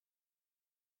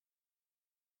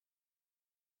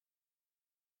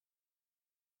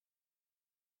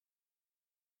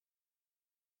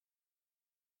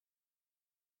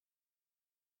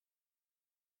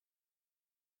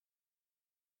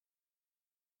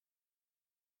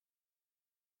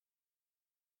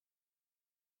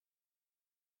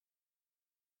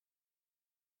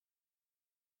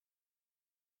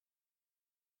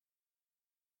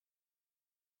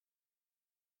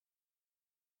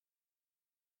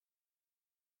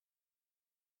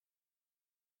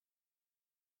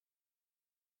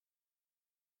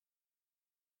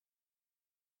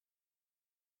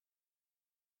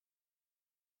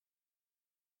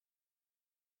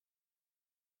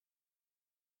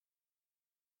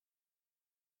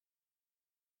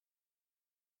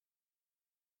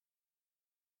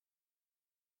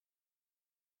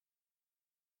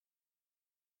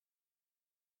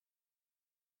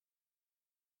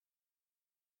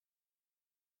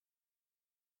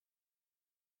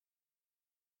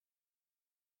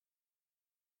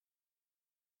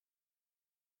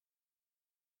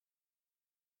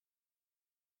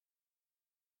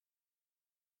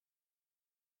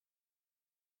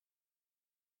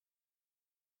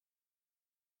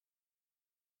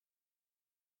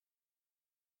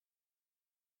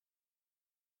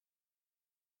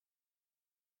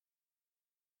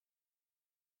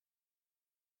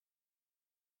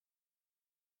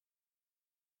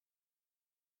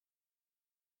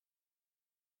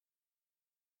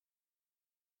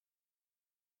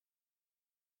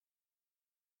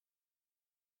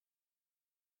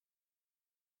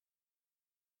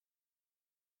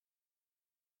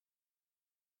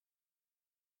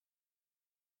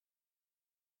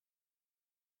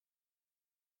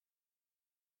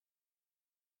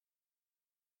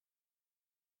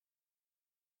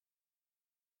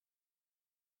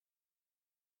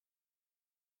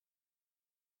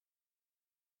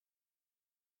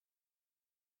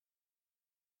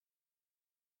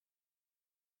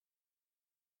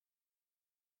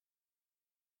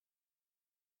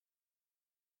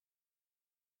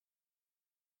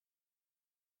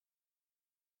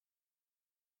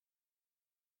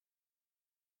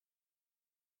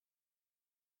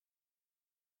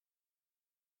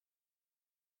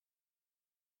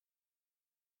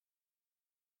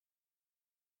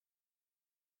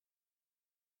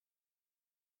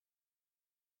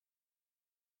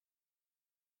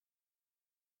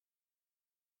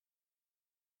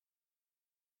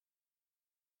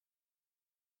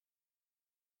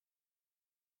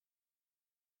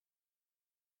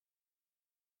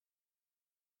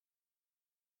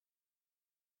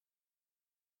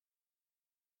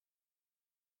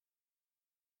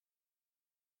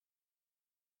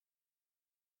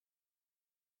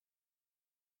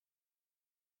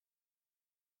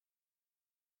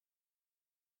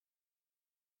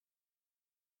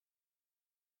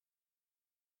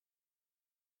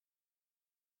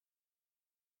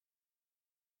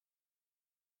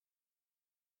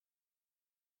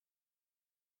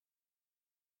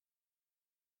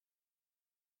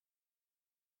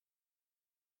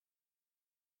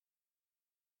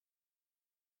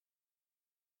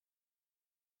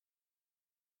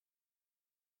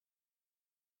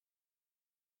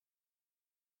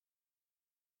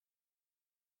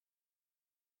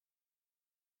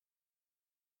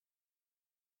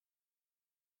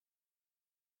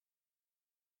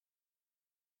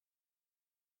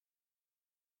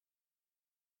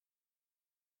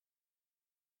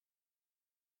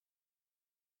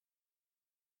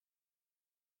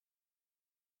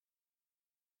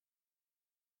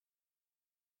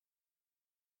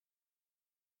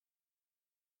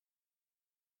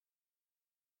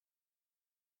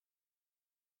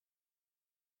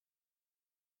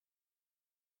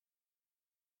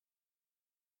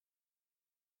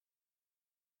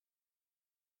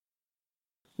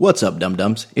 What's up,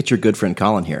 dum-dums? It's your good friend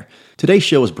Colin here. Today's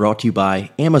show is brought to you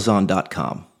by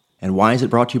Amazon.com. And why is it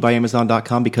brought to you by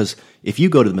Amazon.com? Because if you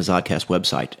go to the Mazodcast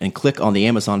website and click on the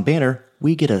Amazon banner,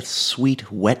 we get a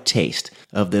sweet, wet taste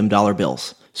of them dollar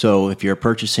bills. So if you're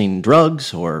purchasing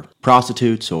drugs or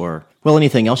prostitutes or, well,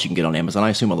 anything else you can get on Amazon, I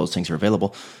assume all those things are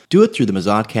available, do it through the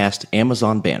Mazodcast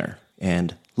Amazon banner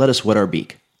and let us wet our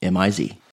beak. M-I-Z.